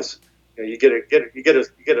 Unless you get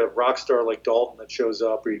a rock star like Dalton that shows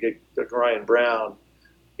up, or you get Ryan Brown,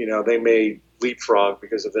 they may leapfrog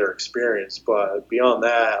because of their experience. But beyond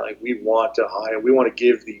that, we want to hire. We want to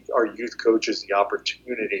give our youth coaches the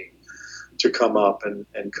opportunity to come up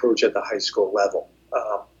and coach at the high school level.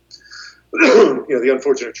 The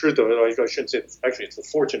unfortunate truth of it, I shouldn't say it's the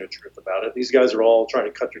fortunate truth about it. These guys are all trying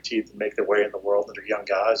to cut their teeth and make their way in the world, and they're young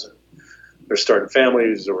guys, and they're starting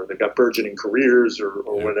families, or they've got burgeoning careers, or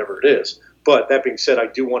whatever it is. But that being said, I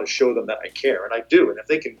do want to show them that I care, and I do. And if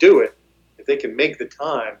they can do it, if they can make the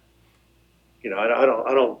time, I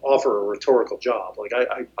don't offer a rhetorical job.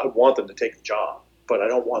 I want them to take the job, but I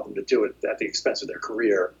don't want them to do it at the expense of their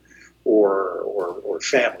career or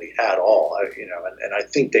family at all. And I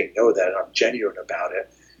think they know that, and I'm genuine about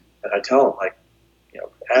it. And I tell them,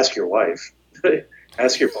 ask your wife,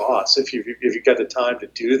 ask your boss if you've got the time to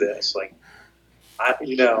do this.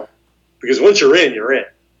 Because once you're in, you're in.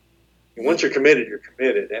 And once you're committed, you're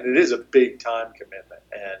committed. And it is a big time commitment.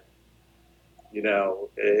 And,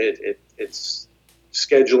 it's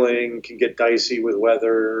scheduling can get dicey with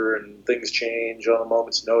weather, and things change on a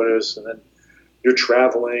moment's notice. And then you're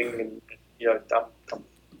traveling, and I'm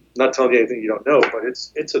not telling you anything you don't know, but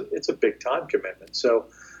it's a big time commitment. So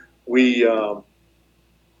we, I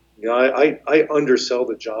undersell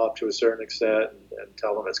the job to a certain extent, and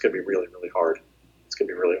tell them it's going to be really, really hard. It's going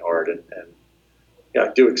to be really hard, and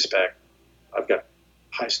I do expect. I've got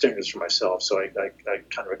high standards for myself. So I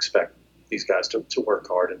kind of expect these guys to work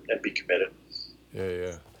hard and be committed.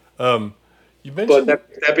 Yeah. You But mentioned,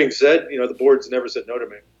 that being said, the board's never said no to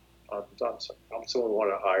me. I'm someone who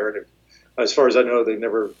wanted to hire. And as far as I know, they've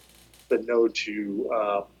never said no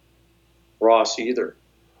to Ross either.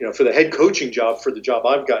 For the head coaching job, for the job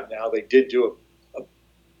I've got now, they did do a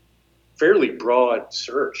fairly broad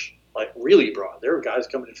search, like really broad. There were guys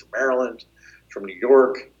coming in from Maryland, from New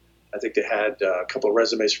York. I think they had a couple of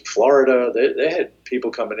resumes from Florida. They had people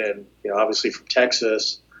coming in, obviously from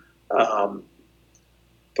Texas. I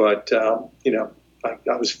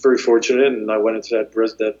was very fortunate, and I went into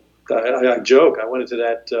that. I joke. I went into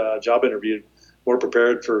that job interview more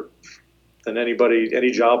prepared than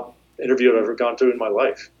any job interview I've ever gone to in my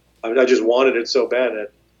life. I just wanted it so bad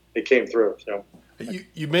that it came through. So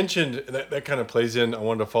you mentioned that kind of plays in. I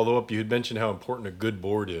wanted to follow up. You had mentioned how important a good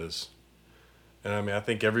board is, and I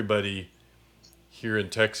think everybody here in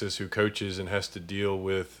Texas who coaches and has to deal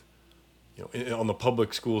with, on the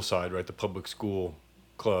public school side, right? The public school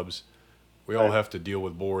clubs, we all have to deal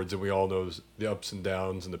with boards, and we all know the ups and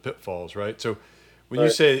downs and the pitfalls, right? So when you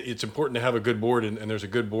say it's important to have a good board, and there's a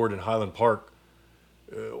good board in Highland Park,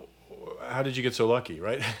 how did you get so lucky,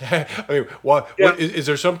 right? Why? Yeah. Is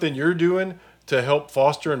there something you're doing to help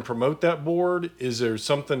foster and promote that board? Is there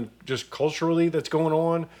something just culturally that's going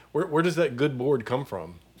on? Where does that good board come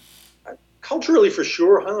from? Culturally, for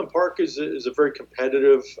sure, Highland Park is a very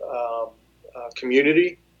competitive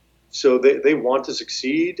community, so they want to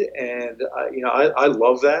succeed, and I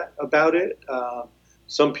love that about it.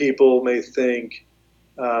 Some people may think,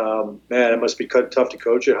 man, it must be tough to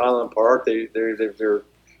coach at Highland Park. Their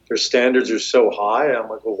standards are so high. I'm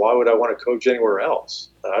like, well, why would I want to coach anywhere else?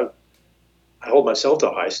 I hold myself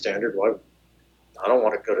to a high standard. I don't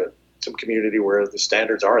want to go to some community where the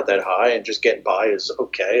standards aren't that high, and just getting by is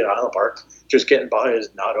okay. At Highland Park, just getting by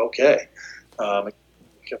is not okay.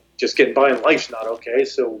 Just getting by in life's not okay.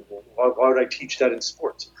 So why would I teach that in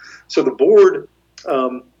sports? So the board,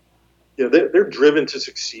 they're driven to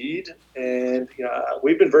succeed, and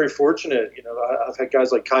we've been very fortunate. I've had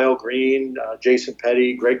guys like Kyle Green, Jason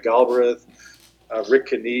Petty, Greg Galbraith, Rick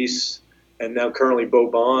Canese, and now currently Bo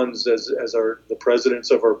Bonds as the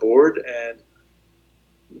presidents of our board, and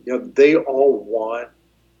they all want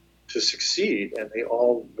to succeed, and they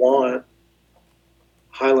all want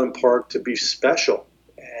Highland Park to be special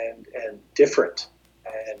and different,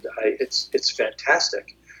 and it's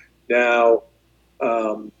fantastic. Now,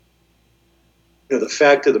 the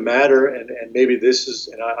fact of the matter, and maybe this is,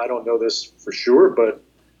 and I don't know this for sure, but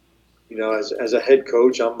as a head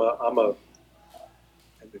coach, I'm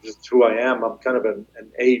just who I am. I'm kind of an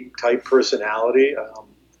A-type personality.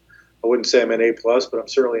 I wouldn't say I'm an A+, but I'm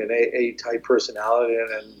certainly an A-type personality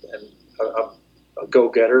and a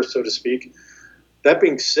go-getter, so to speak. That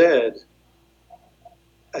being said,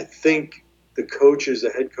 I think the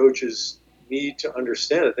head coaches need to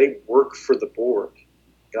understand that they work for the board.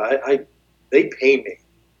 They pay me,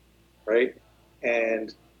 right?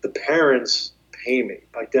 And the parents pay me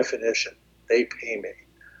by definition. They pay me.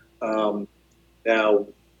 Now,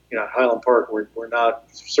 Highland Park, we're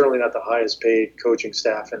certainly not the highest paid coaching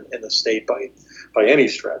staff in the state by any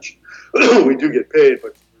stretch. We do get paid,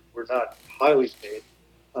 but we're not highly paid.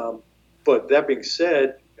 But that being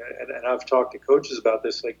said, and I've talked to coaches about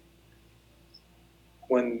this, like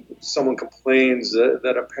when someone complains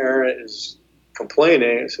that a parent is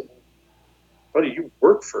complaining, I say, buddy, you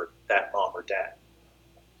work for that mom or dad.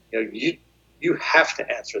 You have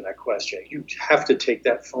to answer that question. You have to take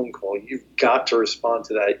that phone call. You've got to respond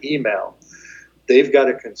to that email. They've got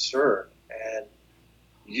a concern, and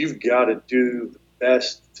you've got to do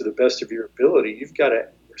to the best of your ability. You've got to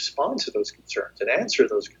respond to those concerns and answer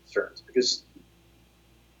those concerns because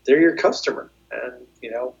they're your customer. And,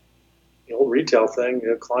 the old retail thing,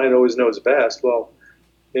 client always knows best. Well,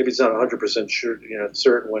 maybe it's not 100% sure,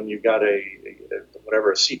 certain when you've got a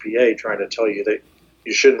CPA trying to tell you that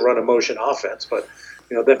you shouldn't run a motion offense, but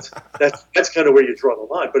that's kind of where you draw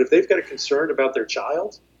the line. But if they've got a concern about their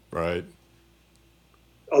child, right,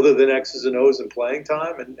 other than X's and O's and playing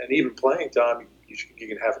time, and even playing time, you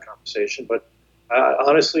can have a conversation. But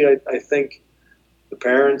honestly, I think the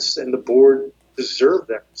parents and the board deserve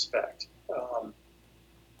that respect.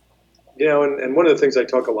 And one of the things I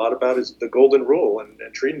talk a lot about is the golden rule and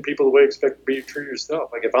treating people the way you expect to be treated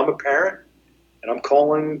yourself. Like if I'm a parent and I'm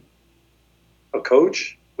calling a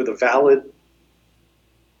coach with a valid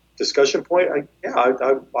discussion point, I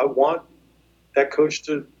want that coach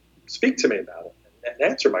to speak to me about it and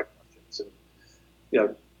answer my questions,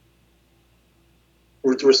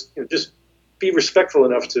 and just be respectful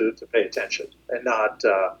enough to pay attention and not.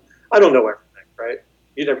 I don't know everything, right?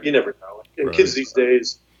 You never know. And Right. kids these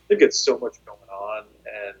days, they've got so much going on,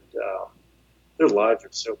 and their lives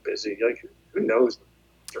are so busy. Like, who knows?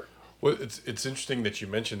 Well, it's interesting that you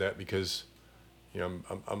mentioned that because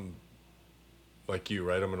I'm like you,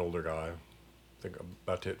 right? I'm an older guy. I think I'm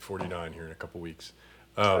about to hit 49 here in a couple weeks.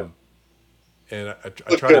 Um, and I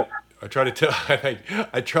Look try to good. tell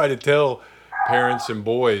I try to tell parents and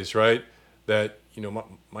boys, right, that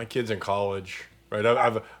my kids in college, right.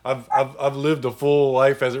 I've lived a full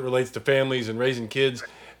life as it relates to families and raising kids,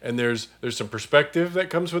 and there's some perspective that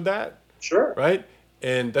comes with that, Sure. right?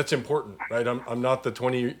 And that's important, right? I'm not the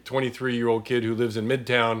 23-year-old kid who lives in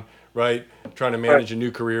Midtown, right, trying to Right. manage a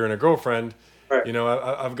new career and a girlfriend. Right.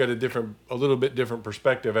 I've got a little bit different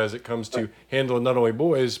perspective as it comes Right. to handling not only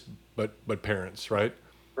boys but parents, right?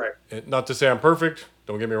 Right. And not to say I'm perfect.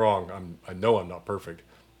 Don't get me wrong. I know I'm not perfect,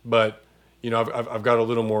 but I've got a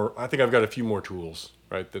little more. I think I've got a few more tools,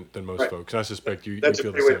 right, than most Right. folks. And I suspect you That's a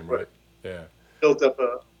feel the great way to same, put right? it. Yeah. Built up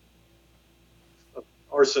a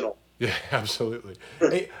arsenal. Yeah, absolutely.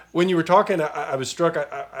 Hey, when you were talking, I was struck.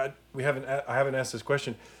 I haven't asked this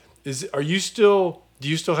question. Do you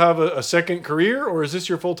still have a second career, or is this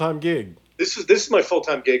your full time gig? This is my full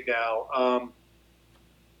time gig now.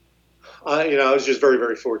 I was just very,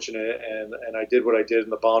 very fortunate, and I did what I did in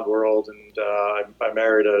the bond world, and I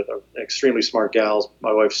married an extremely smart gal,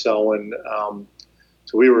 my wife Selwyn.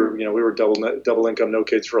 So we were double income, no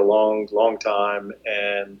kids for a long, long time,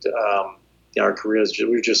 and our careers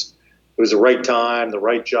it was the right time, the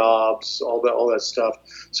right jobs, all that stuff.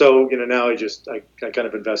 So now I kind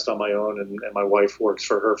of invest on my own, and my wife works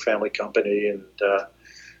for her family company,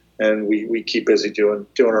 and we keep busy doing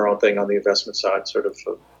our own thing on the investment side, sort of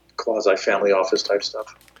quasi family office type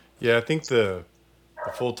stuff. Yeah, I think the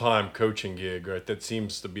full time coaching gig, right? That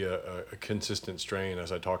seems to be a consistent strain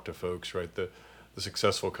as I talk to folks, right? The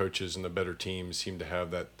successful coaches and the better teams seem to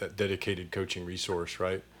have that dedicated coaching resource,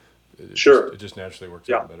 right? Sure. It just naturally works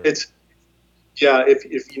Yeah. out better. It's if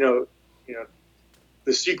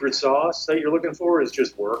the secret sauce that you're looking for is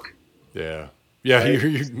just work, Yeah. Yeah,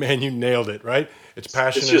 right? man, you nailed it, right? It's It's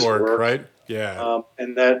passion and just work, work, right? Yeah.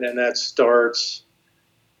 and that starts,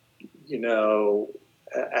 you know,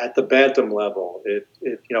 at the bantam level.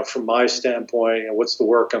 From my standpoint, and what's the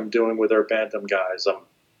work I'm doing with our bantam guys?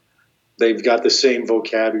 They've got the same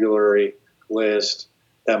vocabulary list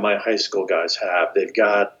that my high school guys have. They've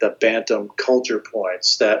got the bantam culture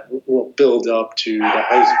points that will build up to the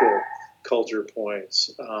high school culture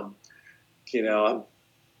points. You know,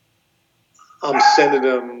 I'm sending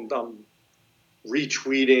them. I'm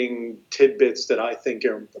retweeting tidbits that I think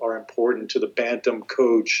are important to the bantam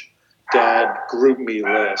coach dad group me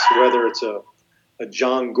list, whether it's a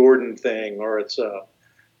John Gordon thing or it's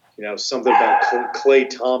something about Clay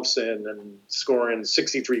Thompson and scoring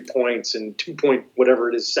 63 points in 2 point whatever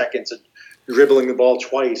it is seconds and dribbling the ball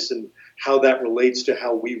twice, and how that relates to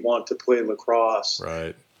how we want to play lacrosse.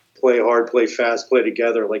 Right. Play hard, play fast, play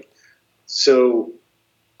together. So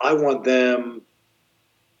I want them,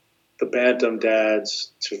 the bantam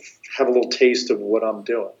dads, to have a little taste of what I'm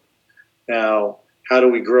doing. Now, how do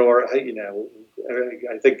we grow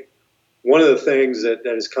I think one of the things that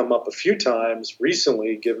has come up a few times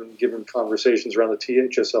recently, given conversations around the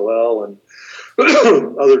THSLL and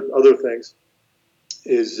other things,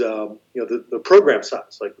 is the program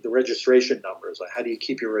size, like the registration numbers. Like, how do you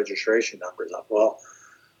keep your registration numbers up? Well,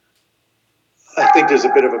 I think there's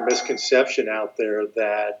a bit of a misconception out there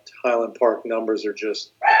that Highland Park numbers are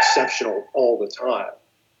just exceptional all the time.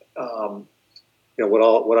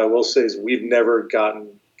 What I will say is we've never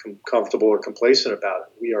gotten comfortable or complacent about it.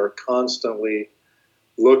 We are constantly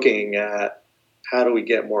looking at how do we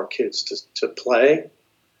get more kids to play,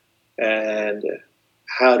 and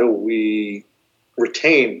how do we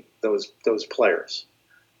retain those players.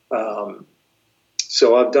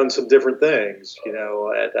 So I've done some different things, at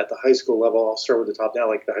the high school level. I'll start with the top down.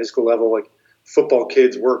 Like the high school level, like football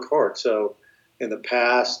kids work hard. So in the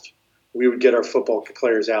past, we would get our football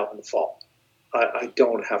players out in the fall. I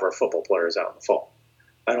don't have our football players out in the fall.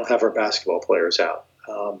 I don't have our basketball players out.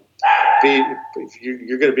 If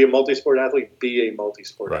you're going to be a multi-sport athlete, be a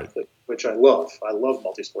multi-sport Right. athlete, which I love. I love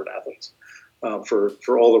multi-sport athletes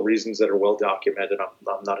for all the reasons that are well documented.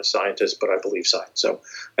 I'm not a scientist, but I believe science. So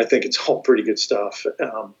I think it's all pretty good stuff.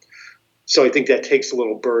 So I think that takes a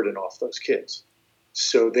little burden off those kids.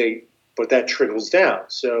 But that trickles down.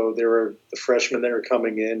 So there are the freshmen that are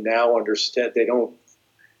coming in now understand they don't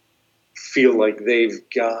feel like they've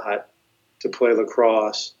got to play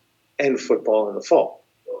lacrosse and football in the fall.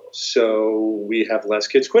 So we have less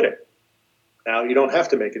kids quitting. Now you don't have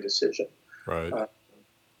to make a decision. Right.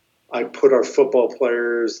 I put our football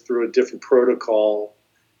players through a different protocol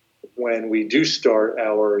when we do start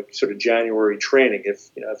our sort of January training,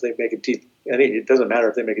 if they make a it doesn't matter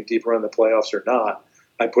if they make a deep run in the playoffs or not.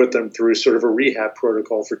 I put them through sort of a rehab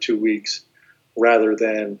protocol for 2 weeks, rather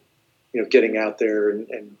than getting out there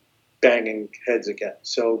and banging heads again.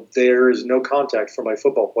 So there is no contact for my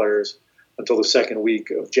football players until the second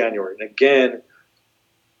week of January. And again,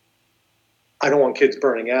 I don't want kids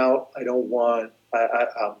burning out. I don't want.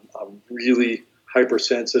 I'm really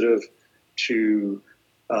hypersensitive to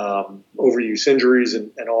overuse injuries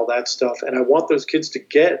and all that stuff. And I want those kids to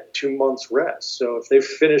get 2 months rest. So if they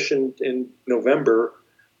finish in November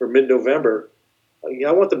or mid-November,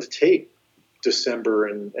 I want them to take December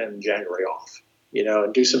and January off,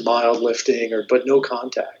 and do some mild lifting but no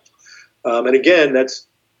contact. And again, that's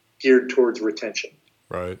geared towards retention.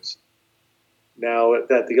 Right. Now,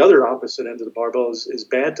 at the other opposite end of the barbell is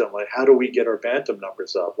bantam. Like, how do we get our bantam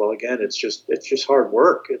numbers up? Well, again, it's just hard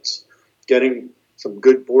work. It's getting some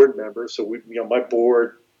good board members. So my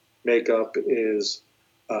board makeup is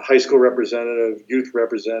a high school representative, youth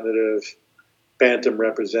representative, bantam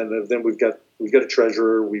representative. Then we've got a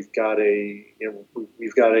treasurer. We've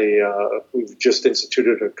just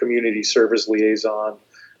instituted a community service liaison,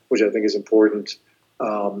 which I think is important.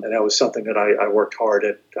 And that was something that I worked hard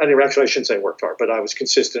at. I shouldn't say worked hard, but I was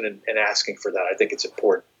consistent in asking for that. I think it's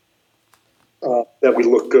important that we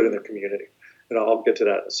look good in the community. And I'll get to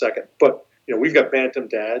that in a second. But, we've got bantam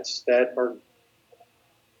dads that are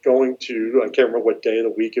going to, I can't remember what day of the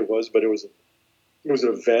week it was, but it was an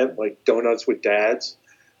event like Donuts with Dads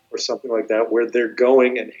or something like that, where they're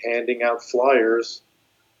going and handing out flyers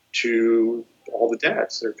to all the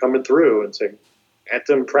dads. They're coming through and saying,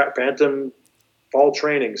 Bantam fall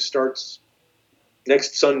training starts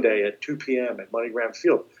next Sunday at 2 p.m. at MoneyGram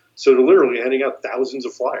Field. So they're literally handing out thousands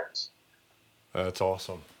of flyers. That's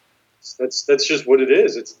awesome. That's just what it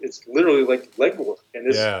is. It's literally like leg work.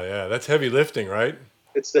 And yeah. That's heavy lifting, right?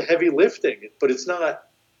 It's the heavy lifting, but it's not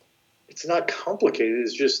complicated.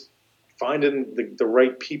 It's just finding the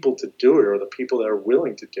right people to do it, or the people that are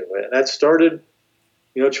willing to do it. And that started,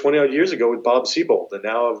 20 odd years ago with Bob Siebold. And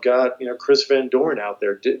now I've got, Chris Van Dorn out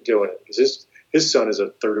there doing it, because his son is a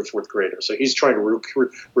third or fourth grader. So he's trying to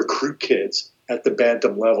recruit kids at the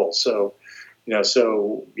bantam level. So,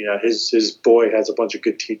 his boy has a bunch of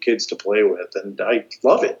good kids to play with, and I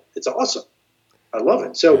love it. It's awesome. I love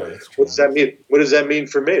it. So what does that mean? What does that mean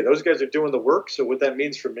for me? Those guys are doing the work. So what that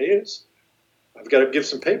means for me is I've got to give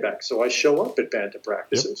some payback. So I show up at bantam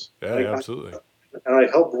practices. Yep. Yeah, absolutely. And I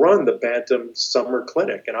help run the bantam summer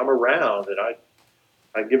clinic, and I'm around, and I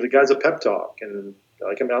give the guys a pep talk, and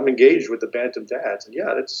I'm engaged with the bantam dads, and they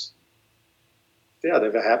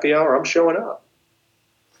have a happy hour. I'm showing up.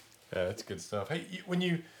 Yeah, that's good stuff. Hey,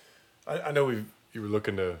 I know you were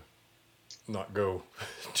looking to not go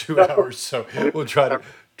 2 hours, so we'll try to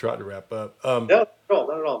wrap up. No, not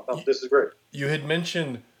at all. No, this is great. You had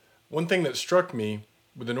mentioned one thing that struck me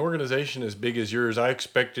with an organization as big as yours. I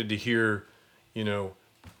expected to hear,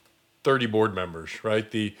 30 board members, right?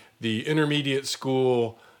 The intermediate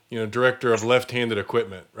school, director of left-handed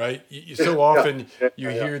equipment, right? You so often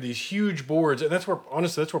hear these huge boards, and that's where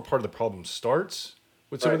part of the problem starts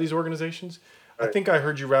with some of these organizations. Right. I think I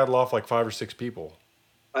heard you rattle off like 5 or 6 people.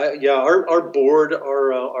 Our board,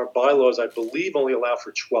 our bylaws, I believe, only allow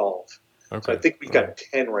for 12. Okay. So I think we've got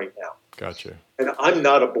 10 right now. Gotcha. And I'm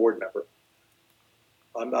not a board member.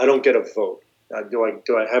 I don't get a vote. Do I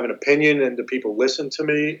have an opinion, and do people listen to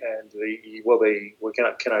me? And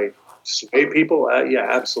can I sway people? Yeah,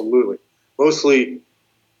 absolutely. Mostly,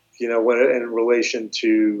 when in relation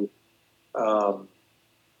to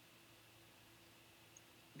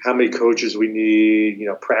how many coaches we need,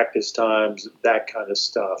 practice times, that kind of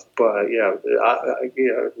stuff. But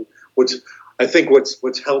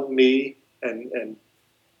what's helped me and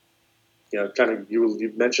kind of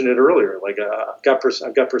you mentioned it earlier. Like I've got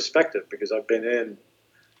perspective, because I've been in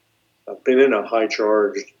a high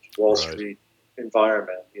charged Wall Street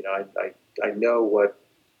environment. I know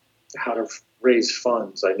how to raise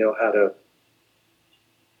funds. I know how to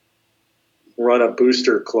run a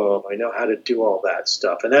booster club. I know how to do all that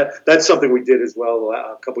stuff, and that's something we did as well.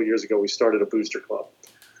 A couple of years ago, we started a booster club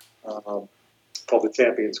called the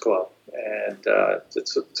Champions Club, and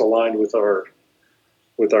it's aligned with our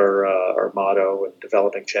motto and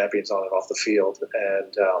developing champions on and off the field,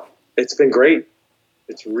 and it's been great.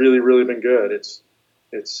 It's really, really been good.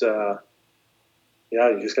 You just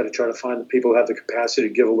got to try to find the people who have the capacity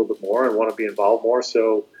to give a little bit more and want to be involved more.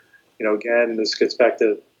 So, again, this gets back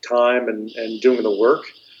to time and doing the work.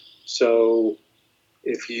 So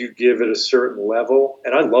if you give it a certain level,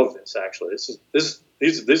 and I love this actually. This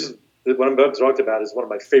is what I'm about to talk about is one of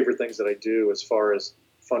my favorite things that I do as far as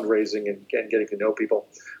fundraising and getting to know people.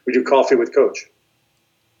 We do coffee with coach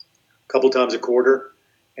a couple times a quarter.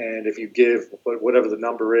 And if you give whatever the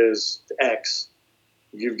number is, X,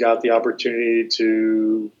 you've got the opportunity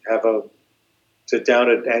to sit down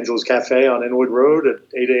at Angela's Cafe on Inwood Road at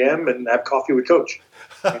 8 a.m. and have coffee with coach.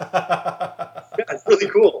 It's really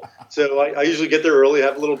cool. So I usually get there early,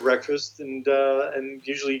 have a little breakfast, and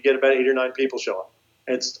usually you get about 8 or 9 people show up.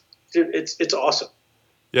 It's awesome.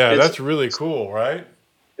 Yeah, that's really cool, right?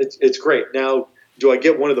 It's great. Now, do I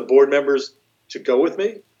get one of the board members to go with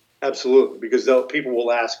me? Absolutely, because people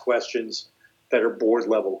will ask questions that are board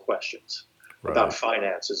level questions about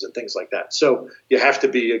finances and things like that. So you have to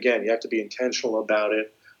be intentional about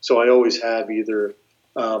it. So I always have either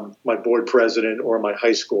my board president or my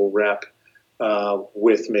high school rep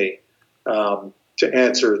with me to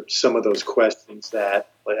answer some of those questions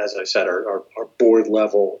that, as I said, are board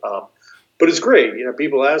level. But it's great.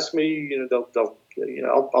 People ask me.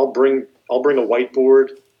 I'll bring a whiteboard,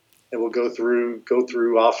 and we'll go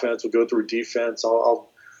through offense. We'll go through defense. I'll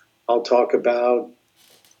talk about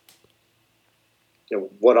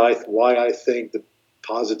why I think the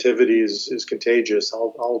positivity is contagious.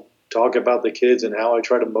 I'll talk about the kids and how I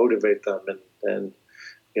try to motivate them, and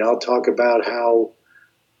I'll talk about how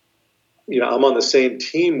I'm on the same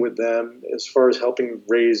team with them as far as helping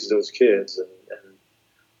raise those kids and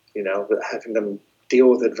having them deal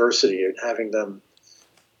with adversity and having them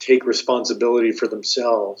take responsibility for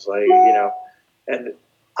themselves. And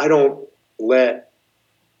I don't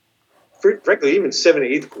frankly, even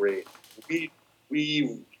 7th, 8th grade,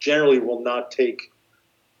 we generally will not take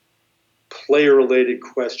player-related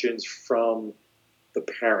questions from the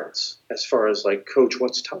parents as far as coach,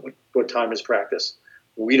 what time is practice?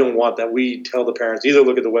 We don't want that. We tell the parents, either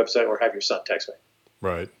look at the website or have your son text me.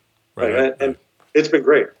 Right. And it's been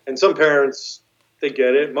great. And some parents, they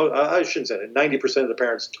get it. I shouldn't say it. 90% of the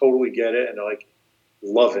parents totally get it, and they're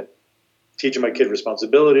love it. Teaching my kid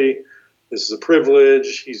responsibility. This is a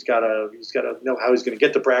privilege. He's got to know how he's going to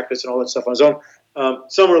get to practice and all that stuff on his own.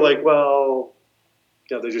 Some are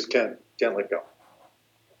they just can't let go.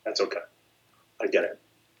 That's okay. I get it.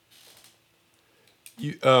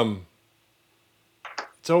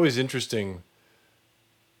 It's always interesting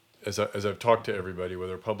as I've talked to everybody,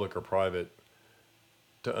 whether public or private,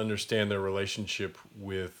 to understand their relationship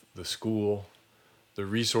with the school, the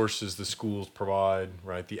resources the schools provide,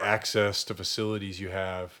 right? The access to facilities you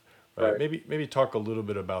have, right? Maybe talk a little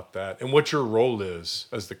bit about that and what your role is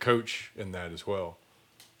as the coach in that as well.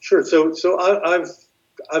 Sure. So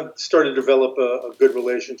I've started to develop a good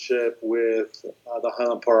relationship with the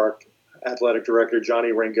Highland Park athletic director,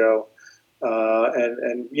 Johnny Ringo.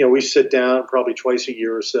 And we sit down probably twice a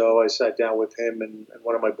year or so. I sat down with him and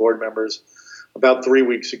one of my board members about 4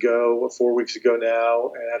 weeks ago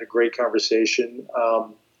now, and had a great conversation.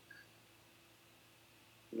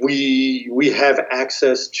 We have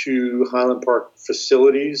access to Highland Park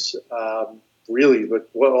facilities. Really, but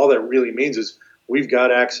what all that really means is we've got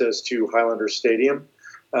access to Highlander Stadium.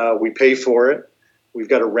 We pay for it. We've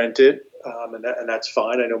got to rent it, and that's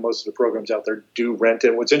fine. I know most of the programs out there do rent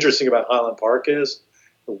it. What's interesting about Highland Park is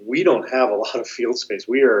we don't have a lot of field space.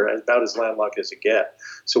 We are about as landlocked as it gets.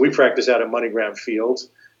 So we practice out of MoneyGram fields,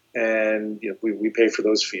 and we pay for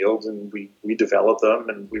those fields, and we develop them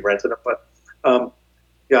and we rent them. But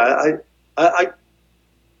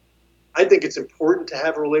I think it's important to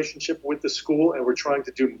have a relationship with the school, and we're trying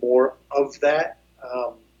to do more of that.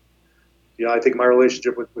 I think my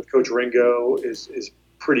relationship with Coach Ringo is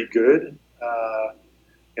pretty good.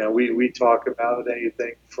 We talk about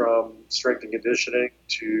anything from strength and conditioning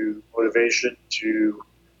to motivation to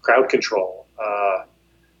crowd control.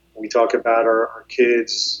 We talk about our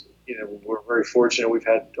kids. We're very fortunate. We've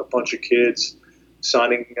had a bunch of kids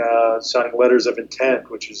signing letters of intent,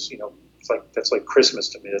 which is that's like Christmas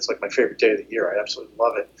to me. That's like my favorite day of the year. I absolutely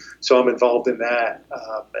love it. So I'm involved in that,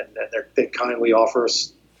 and they kindly offer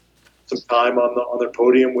us some time on their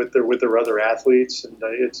podium with their other athletes, and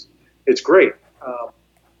it's great.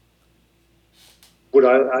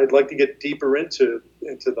 I'd like to get deeper into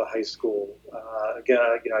the high school. Again,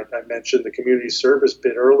 I mentioned the community service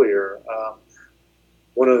bit earlier.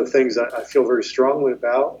 One of the things I feel very strongly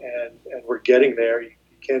about, and we're getting there. You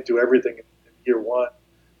can't do everything in year one.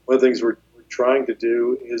 One of the things we're trying to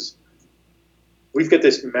do is we've got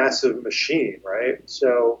this massive machine, right?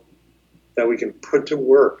 So that we can put to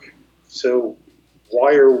work. So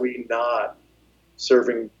why are we not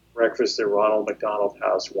serving breakfast at Ronald McDonald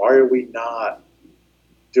House? Why are we not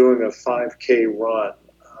doing a 5K run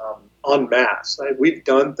en masse? We've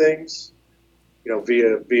done things,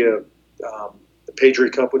 via the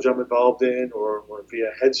Patriot Cup, which I'm involved in, or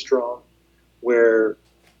via Headstrong, where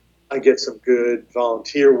I get some good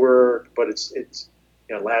volunteer work, but it's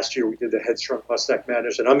last year we did the Headstrong Mustache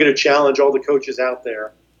Madness, and I'm going to challenge all the coaches out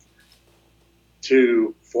there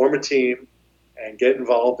to form a team and get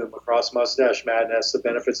involved in Lacrosse Mustache Madness, the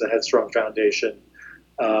benefits of Headstrong Foundation.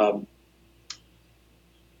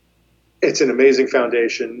 It's an amazing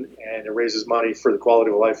foundation, and it raises money for the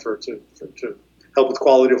quality of life to help with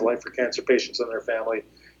quality of life for cancer patients and their family.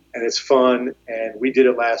 And it's fun. And we did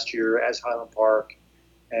it last year as Highland Park,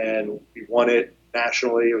 and we won it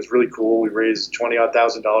nationally. It was really cool. We raised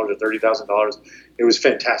 $20,000 or $30,000. It was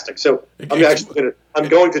fantastic. So I'm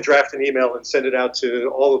going to draft an email and send it out to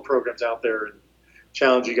all the programs out there and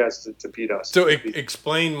challenge you guys to beat us. So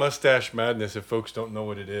explain Mustache Madness if folks don't know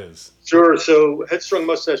what it is. Sure. So Headstrong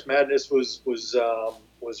Mustache Madness was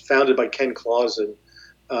founded by Ken Clausen,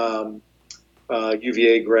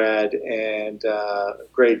 UVA grad, and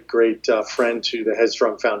great friend to the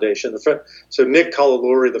Headstrong Foundation. So Nick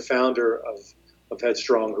Calalori, the founder of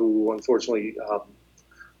Headstrong, who unfortunately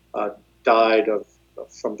died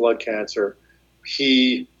from blood cancer,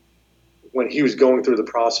 when he was going through the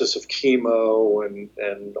process of chemo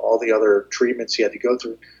and all the other treatments he had to go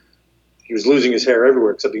through, he was losing his hair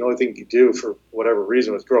everywhere, except the only thing he could do for whatever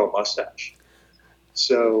reason was grow a mustache.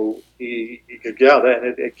 So it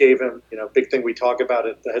gave him, big thing we talk about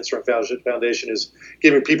at the Headstrong Foundation is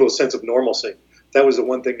giving people a sense of normalcy. That was the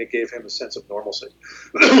one thing that gave him a sense of normalcy.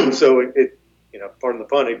 So it pardon the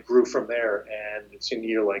pun, it grew from there, and it's in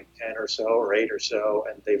year like 10 or so or 8 or so,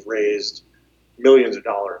 and they've raised millions of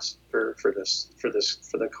dollars for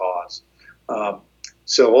the cause.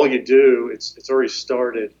 So all you do, it's already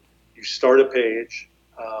started. You start a page.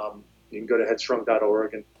 You can go to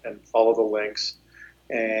headstrong.org and follow the links,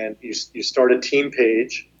 and you start a team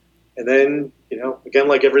page, and then again,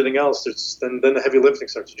 like everything else, then the heavy lifting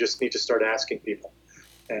starts. You just need to start asking people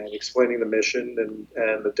and explaining the mission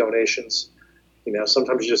and the donations.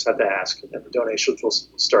 Sometimes you just have to ask, and the donations will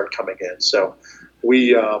start coming in. So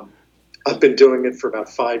I've been doing it for about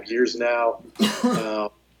 5 years now.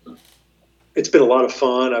 It's been a lot of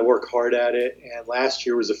fun. I work hard at it. And last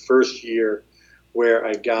year was the first year where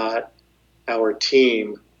I got our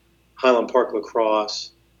team, Highland Park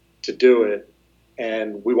Lacrosse, to do it.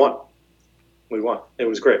 And we won. It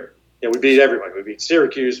was great. We beat everybody. We beat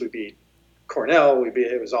Syracuse. We beat Cornell.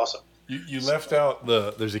 It was awesome. You left out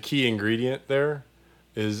there's a key ingredient there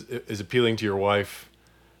is appealing to your wife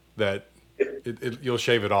that you'll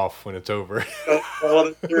shave it off when it's over.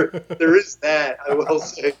 Well, there is that. I will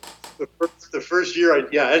say the first year,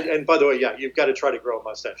 and by the way, you've got to try to grow a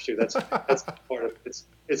mustache too. That's part of it.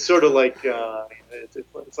 It's sort of like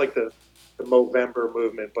it's like the Movember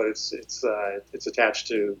movement, but it's attached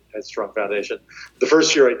to Headstrong Foundation. The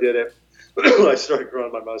first year I did it, I started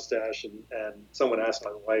growing my mustache, and someone asked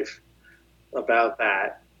my wife about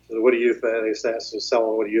that. What do you think? They asked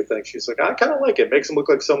someone, "What do you think?" She's like, "I kind of like it. Makes him look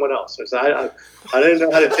like someone else." I said, "I didn't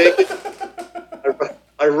know how to take it.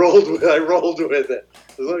 I rolled with it.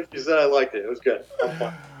 As long as you said I liked it, it was good."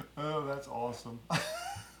 Oh, that's awesome.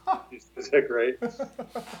 Is that great?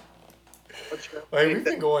 We've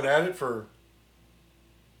been going at it for,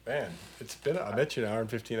 man, it's been, I bet you, an hour and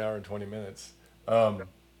 15, hour and 20 minutes.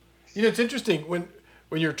 It's interesting when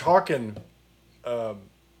you're talking,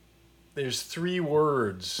 there's 3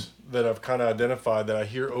 words that I've kind of identified that I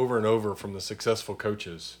hear over and over from the successful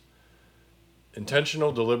coaches: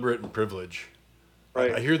 intentional, deliberate, and privilege.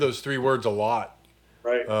 Right. I hear those 3 words a lot.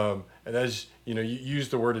 Right. And as you use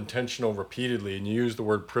the word intentional repeatedly, and you use the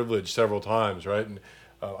word privilege several times, right? And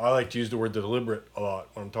I like to use the word deliberate a lot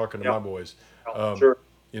when I'm talking to my boys. Sure.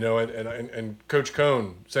 And Coach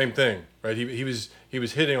Cohn, same thing, right? He was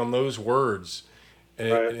hitting on those words,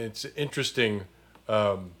 and it's interesting.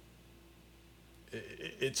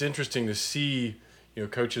 It's interesting to see,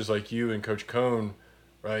 coaches like you and Coach Cohn,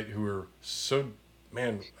 right, who are so,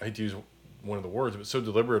 man, I hate to use one of the words, but so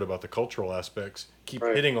deliberate about the cultural aspects, keep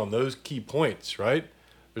hitting on those key points, right?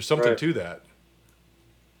 There's something to that.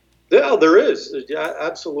 Yeah, there is. Yeah,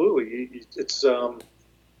 absolutely. It's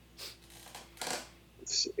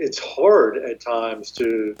hard at times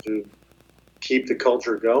to keep the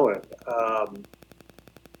culture going.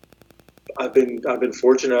 I've been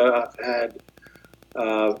fortunate. I've had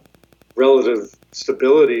relative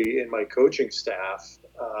stability in my coaching staff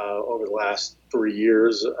over the last 3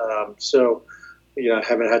 years. So, I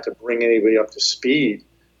haven't had to bring anybody up to speed.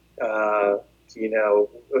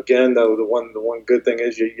 Again, though, the one good thing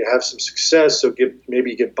is you have some success, so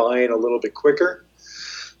maybe you get buy-in a little bit quicker.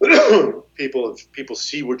 People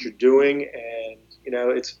see what you're doing, and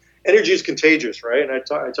it's energy is contagious, right? And I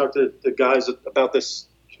talk to the guys about this,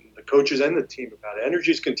 the coaches and the team about it.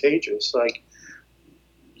 Energy is contagious. Like,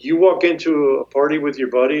 you walk into a party with your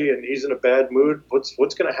buddy and he's in a bad mood, what's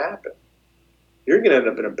going to happen? You're going to end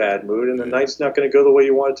up in a bad mood, and the night's not going to go the way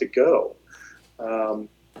you want it to go.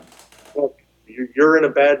 Well, you're in a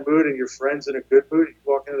bad mood and your friend's in a good mood. You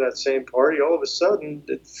walk into that same party, all of a sudden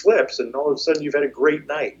it flips, and all of a sudden you've had a great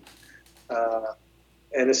night.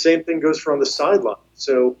 And the same thing goes for on the sideline.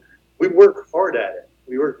 So we work hard at it.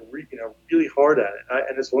 We work really hard at it.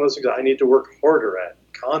 And it's one of those things that I need to work harder at,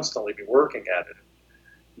 constantly be working at it,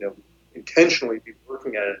 intentionally be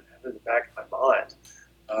working at it in the back of my mind.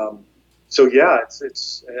 So yeah,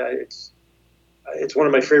 it's one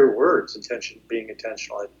of my favorite words, being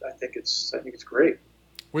intentional. I think it's great.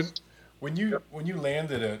 When you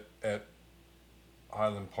landed at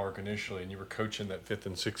Highland Park initially, and you were coaching that 5th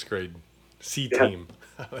and 6th grade C team,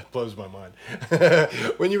 that blows my mind.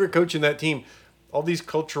 When you were coaching that team, all these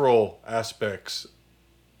cultural aspects,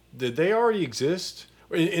 did they already exist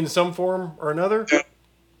in some form or another?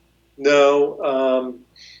 No.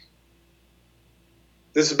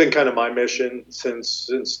 This has been kind of my mission since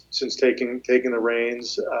taking the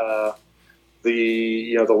reins.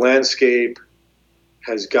 The landscape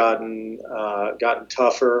has gotten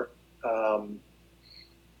tougher.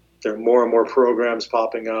 There are more and more programs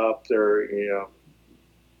popping up. There are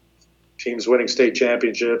teams winning state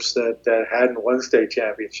championships that hadn't won state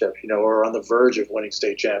championships, or on the verge of winning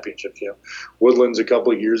state championships. Woodlands a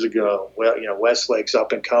couple of years ago. Well, Westlake's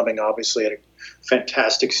up and coming. Obviously, had a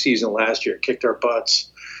fantastic season last year. Kicked our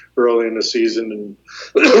butts early in the season, and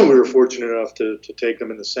we were fortunate enough to take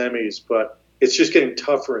them in the semis. But it's just getting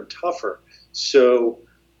tougher and tougher. So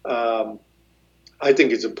I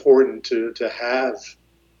think it's important to have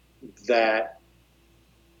that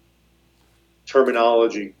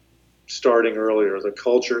terminology starting earlier, the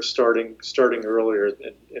culture starting earlier,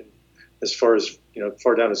 and as far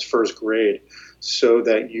down as first grade, so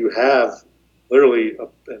that you have literally,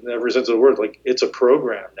 in every sense of the word, like it's a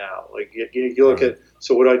program now. Like you look at,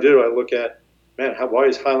 so what I do, I look at, man, why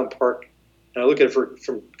is Highland Park, and I look at it from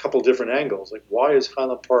a couple of different angles. Like, why is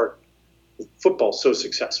Highland Park football so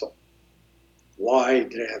successful? Why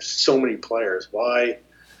do they have so many players? Why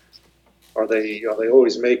are they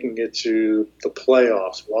always making it to the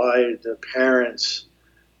playoffs? Why the parents?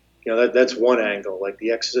 That's one angle, like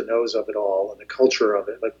the X's and O's of it all and the culture of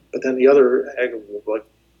it. But then the other angle, like,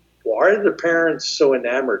 why are the parents so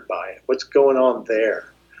enamored by it? What's going on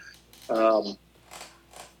there?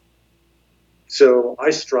 So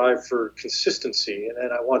I strive for consistency,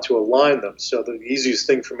 and I want to align them. So the easiest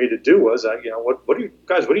thing for me to do was, what do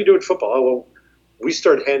you do at football? Oh, well, we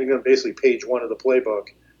start handing them basically page 1 of the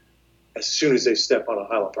playbook as soon as they step on a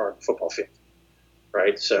Highland Park football field,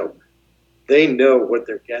 right? So they know what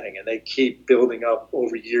they're getting, and they keep building up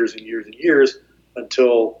over years and years and years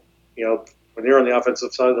until, when you're on the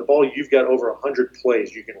offensive side of the ball, you've got over 100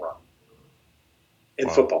 plays you can run in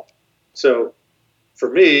football. So for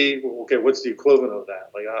me, okay, what's the equivalent of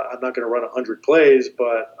that? Like, I'm not going to run 100 plays,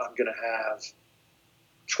 but I'm going to have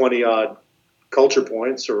 20-odd culture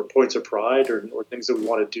points or points of pride or things that we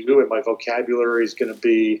want to do, and my vocabulary is going to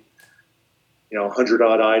be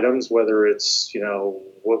 100-odd items, whether it's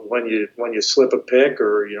when you slip a pick,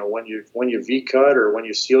 or when you V cut, or when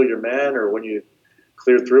you seal your man, or when you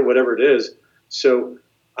clear through, whatever it is. So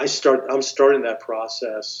I'm starting that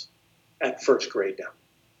process at first grade now.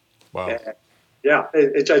 Wow. And yeah,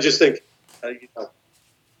 I just think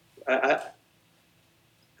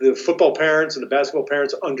the football parents and the basketball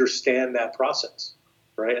parents understand that process,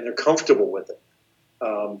 right, and they're comfortable with it.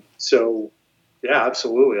 So. Yeah,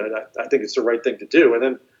 absolutely. I think it's the right thing to do. And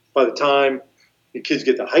then by the time the kids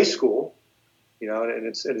get to high school, and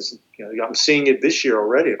it's I'm seeing it this year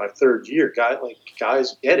already, my 3rd year.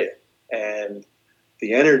 Guys get it, and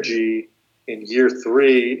the energy in year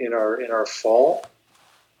 3 in our fall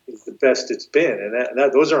is the best it's been. And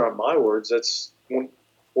that those aren't my words. That's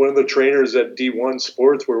one of the trainers at D1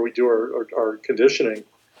 Sports, where we do our conditioning.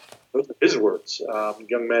 Those are his words. A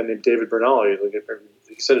young man named David Bernali.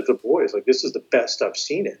 He said it to the boys, like, this is the best I've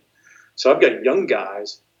seen it. So I've got young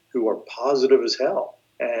guys who are positive as hell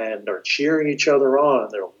and are cheering each other on.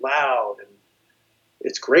 They're loud, and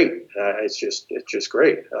it's great. It's just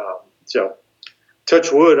great. So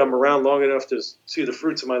touch wood, I'm around long enough to see the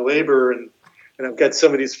fruits of my labor, and I've got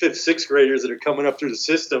some of these 5th, 6th graders that are coming up through the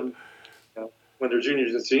system when they're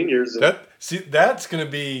juniors and seniors. That's going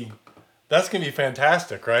to be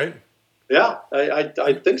fantastic, right? Yeah,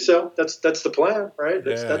 I think so. That's the plan, right?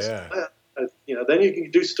 That's the plan. Then you can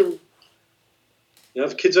do some.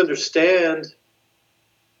 If kids understand,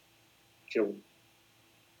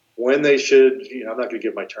 when they should. I'm not going to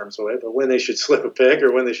give my terms away, but when they should slip a pick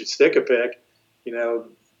or when they should stick a pick.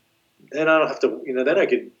 then I don't have to, then I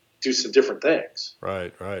could do some different things.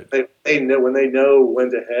 Right. They know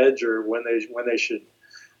when to hedge or when they should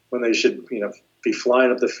be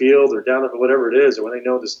flying up the field or down whatever it is, or when they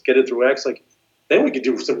know to get it through X. Like then we could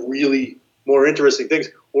do some really more interesting things,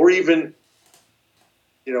 or even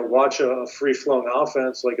watch a free flowing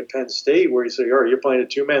offense like a Penn State where you say, all right, you're playing a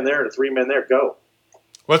 2-man there and a 3-man there, go.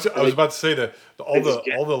 Well, I was about to say that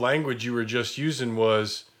all the language you were just using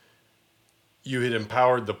was you had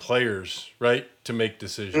empowered the players, right, to make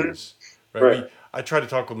decisions, right? I try to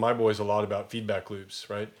talk with my boys a lot about feedback loops,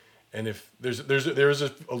 right? And if there's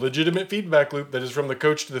a legitimate feedback loop that is from the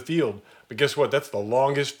coach to the field, but guess what? That's the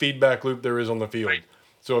longest feedback loop there is on the field. Right.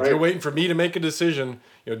 So if you're waiting for me to make a decision,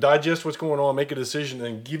 digest what's going on, make a decision,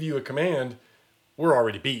 and give you a command, we're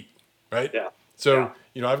already beat, right? Yeah. So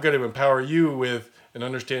I've got to empower you with an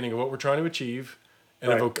understanding of what we're trying to achieve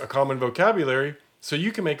and a common vocabulary, so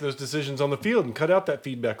you can make those decisions on the field and cut out that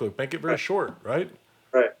feedback loop, make it very short, right?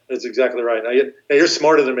 Right, that's exactly right. Now you're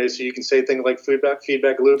smarter than me, so you can say things like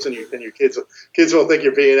feedback loops, and your kids will think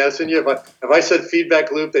you're BSing you. If I said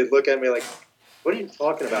feedback loop, they'd look at me like, "What are you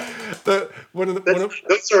talking about?" They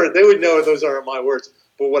would know those aren't my words.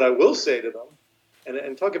 But what I will say to them,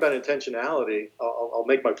 and talk about intentionality, I'll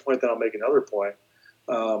make my point, then I'll make another point.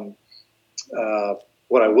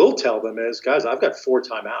 What I will tell them is, guys, I've got 4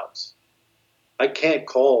 timeouts. I can't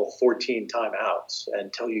call 14 timeouts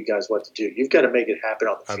and tell you guys what to do. You've got to make it happen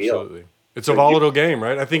on the field. Absolutely. It's a volatile game,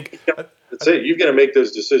 right? I think that's it. You've got to make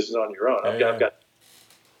those decisions on your own. I've got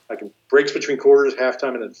breaks between quarters,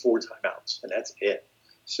 halftime, and then 4 timeouts, and that's it.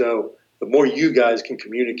 So the more you guys can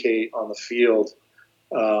communicate on the field,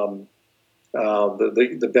 the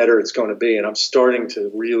better it's going to be. And I'm starting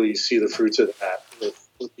to really see the fruits of that with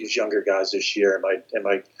these younger guys this year. And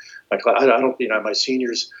my class, my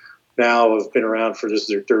seniors now have been around for just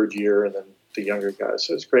their 3rd year, and then the younger guys.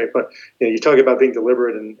 So it's great. But you talk about being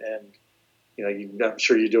deliberate, and I'm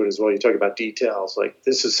sure you do it as well. You talk about details. Like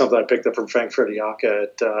this is something I picked up from Frank Frediaka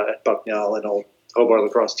at Bucknell, an old Hobart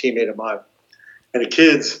Lacrosse teammate of mine. And the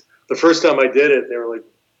kids, the first time I did it, they were like,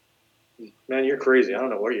 "Man, you're crazy. I don't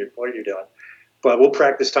know what you're doing." But we'll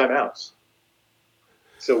practice timeouts.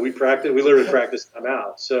 So we literally practice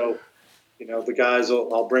timeouts. So, the guys,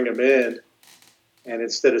 I'll bring them in, and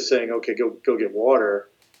instead of saying, "Okay, go get water,"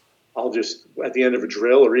 I'll just, at the end of a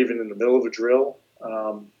drill or even in the middle of a drill,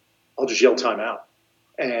 I'll just yell timeout.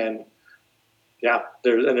 And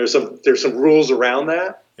there's some rules around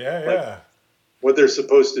that. Yeah. What they're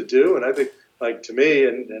supposed to do. And I think, like, to me,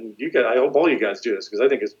 and you guys, I hope all you guys do this, because I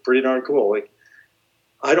think it's pretty darn cool. Like,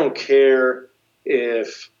 I don't care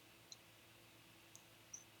if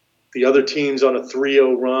the other team's on a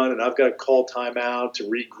 3-0 run and I've got to call timeout to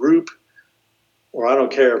regroup, or I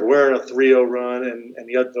don't care if we're on a 3-0 run and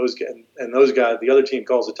those guys, the other team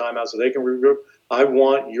calls a timeout so they can regroup. I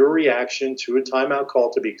want your reaction to a timeout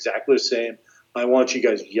call to be exactly the same. I want you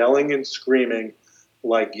guys yelling and screaming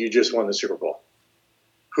like you just won the Super Bowl,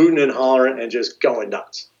 hooting and hollering and just going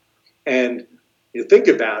nuts. And you think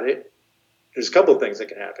about it, there's a couple of things that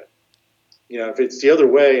can happen. If it's the other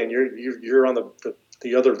way and you're on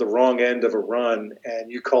the wrong end of a run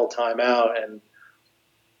and you call timeout and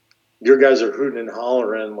your guys are hooting and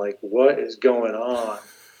hollering like, what is going on?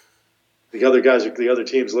 The other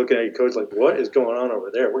team's looking at your coach like, what is going on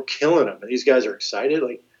over there? We're killing them, and these guys are excited.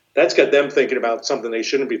 Like, that's got them thinking about something they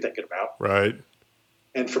shouldn't be thinking about. Right.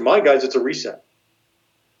 And for my guys, it's a reset.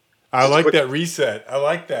 I like that reset. I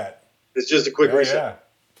like that. It's just a quick reset. Yeah.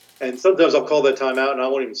 And sometimes I'll call that timeout, and I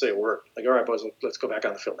won't even say a word. Like, all right, boys, let's go back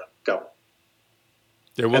on the field now. Go.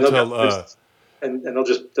 Yeah, we'll tell. And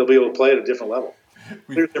they'll be able to play at a different level.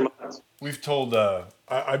 We've told.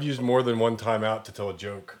 I've used more than one timeout to tell a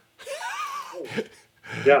joke.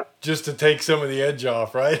 Yeah. Just to take some of the edge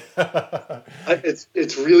off, right?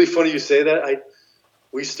 It's really funny you say that.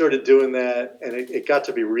 We started doing that, and it got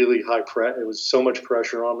to be really high pressure. It was so much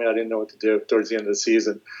pressure on me. I didn't know what to do towards the end of the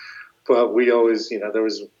season. But we always,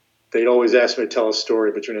 they'd always ask me to tell a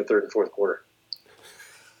story between the 3rd and 4th quarter.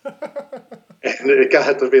 And it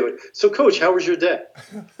got to be like, so Coach, how was your day?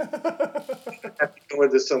 I have to go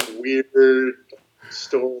into some weird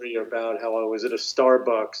story about how I was at a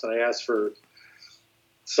Starbucks and I asked for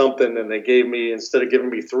something and they gave me, instead of giving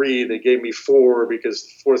me 3, they gave me 4 because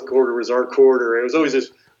the 4th quarter was our quarter. It was always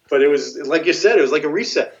just, but it was like you said, it was like a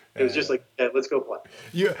reset. It was just like, hey, let's go play.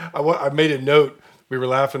 I made a note. We were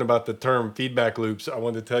laughing about the term feedback loops. I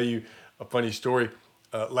wanted to tell you a funny story.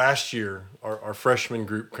 Last year, our freshman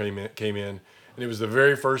group came in, and it was the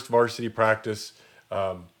very first varsity practice.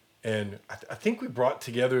 And I think we brought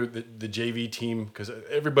together the JV team because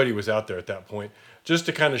everybody was out there at that point, just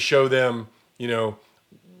to kind of show them,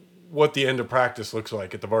 what the end of practice looks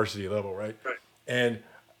like at the varsity level, right? Right. And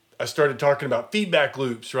I started talking about feedback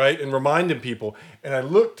loops, right, and reminding people. And I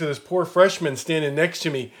looked to this poor freshman standing next to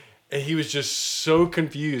me, and he was just so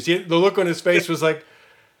confused. The look on his face was like,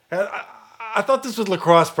 I thought this was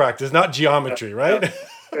lacrosse practice, not geometry, right?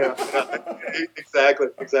 Yeah, exactly.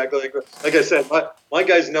 Like I said, my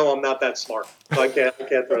guys know I'm not that smart, so I can't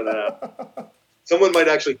throw that out. Someone might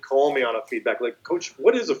actually call me on a feedback, like, Coach,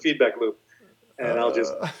 what is a feedback loop? And I'll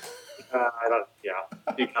just, I don't, yeah,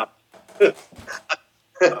 you can't.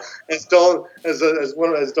 As Dalton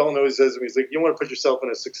always says to me, he's like, you want to put yourself in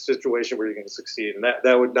a situation where you're going to succeed, and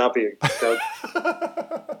that would not be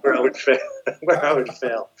where I would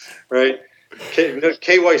fail, right?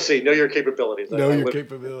 KYC, know your capabilities. Know your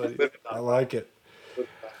capabilities. I like it.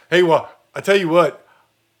 Hey, well, I tell you what,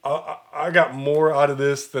 I got more out of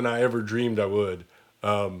this than I ever dreamed I would.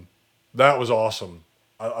 That was awesome.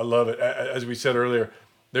 I love it. As we said earlier,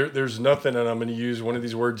 there's nothing, and I'm going to use one of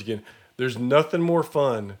these words again, there's nothing more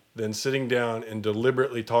fun than sitting down and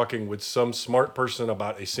deliberately talking with some smart person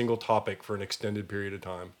about a single topic for an extended period of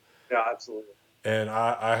time. Yeah, absolutely. And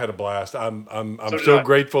I had a blast. I'm so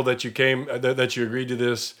grateful that you came, that you agreed to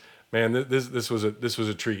this, man. This was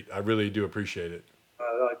a treat. I really do appreciate it.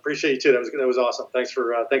 I appreciate you too. That was awesome. Thanks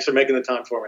for making the time for me.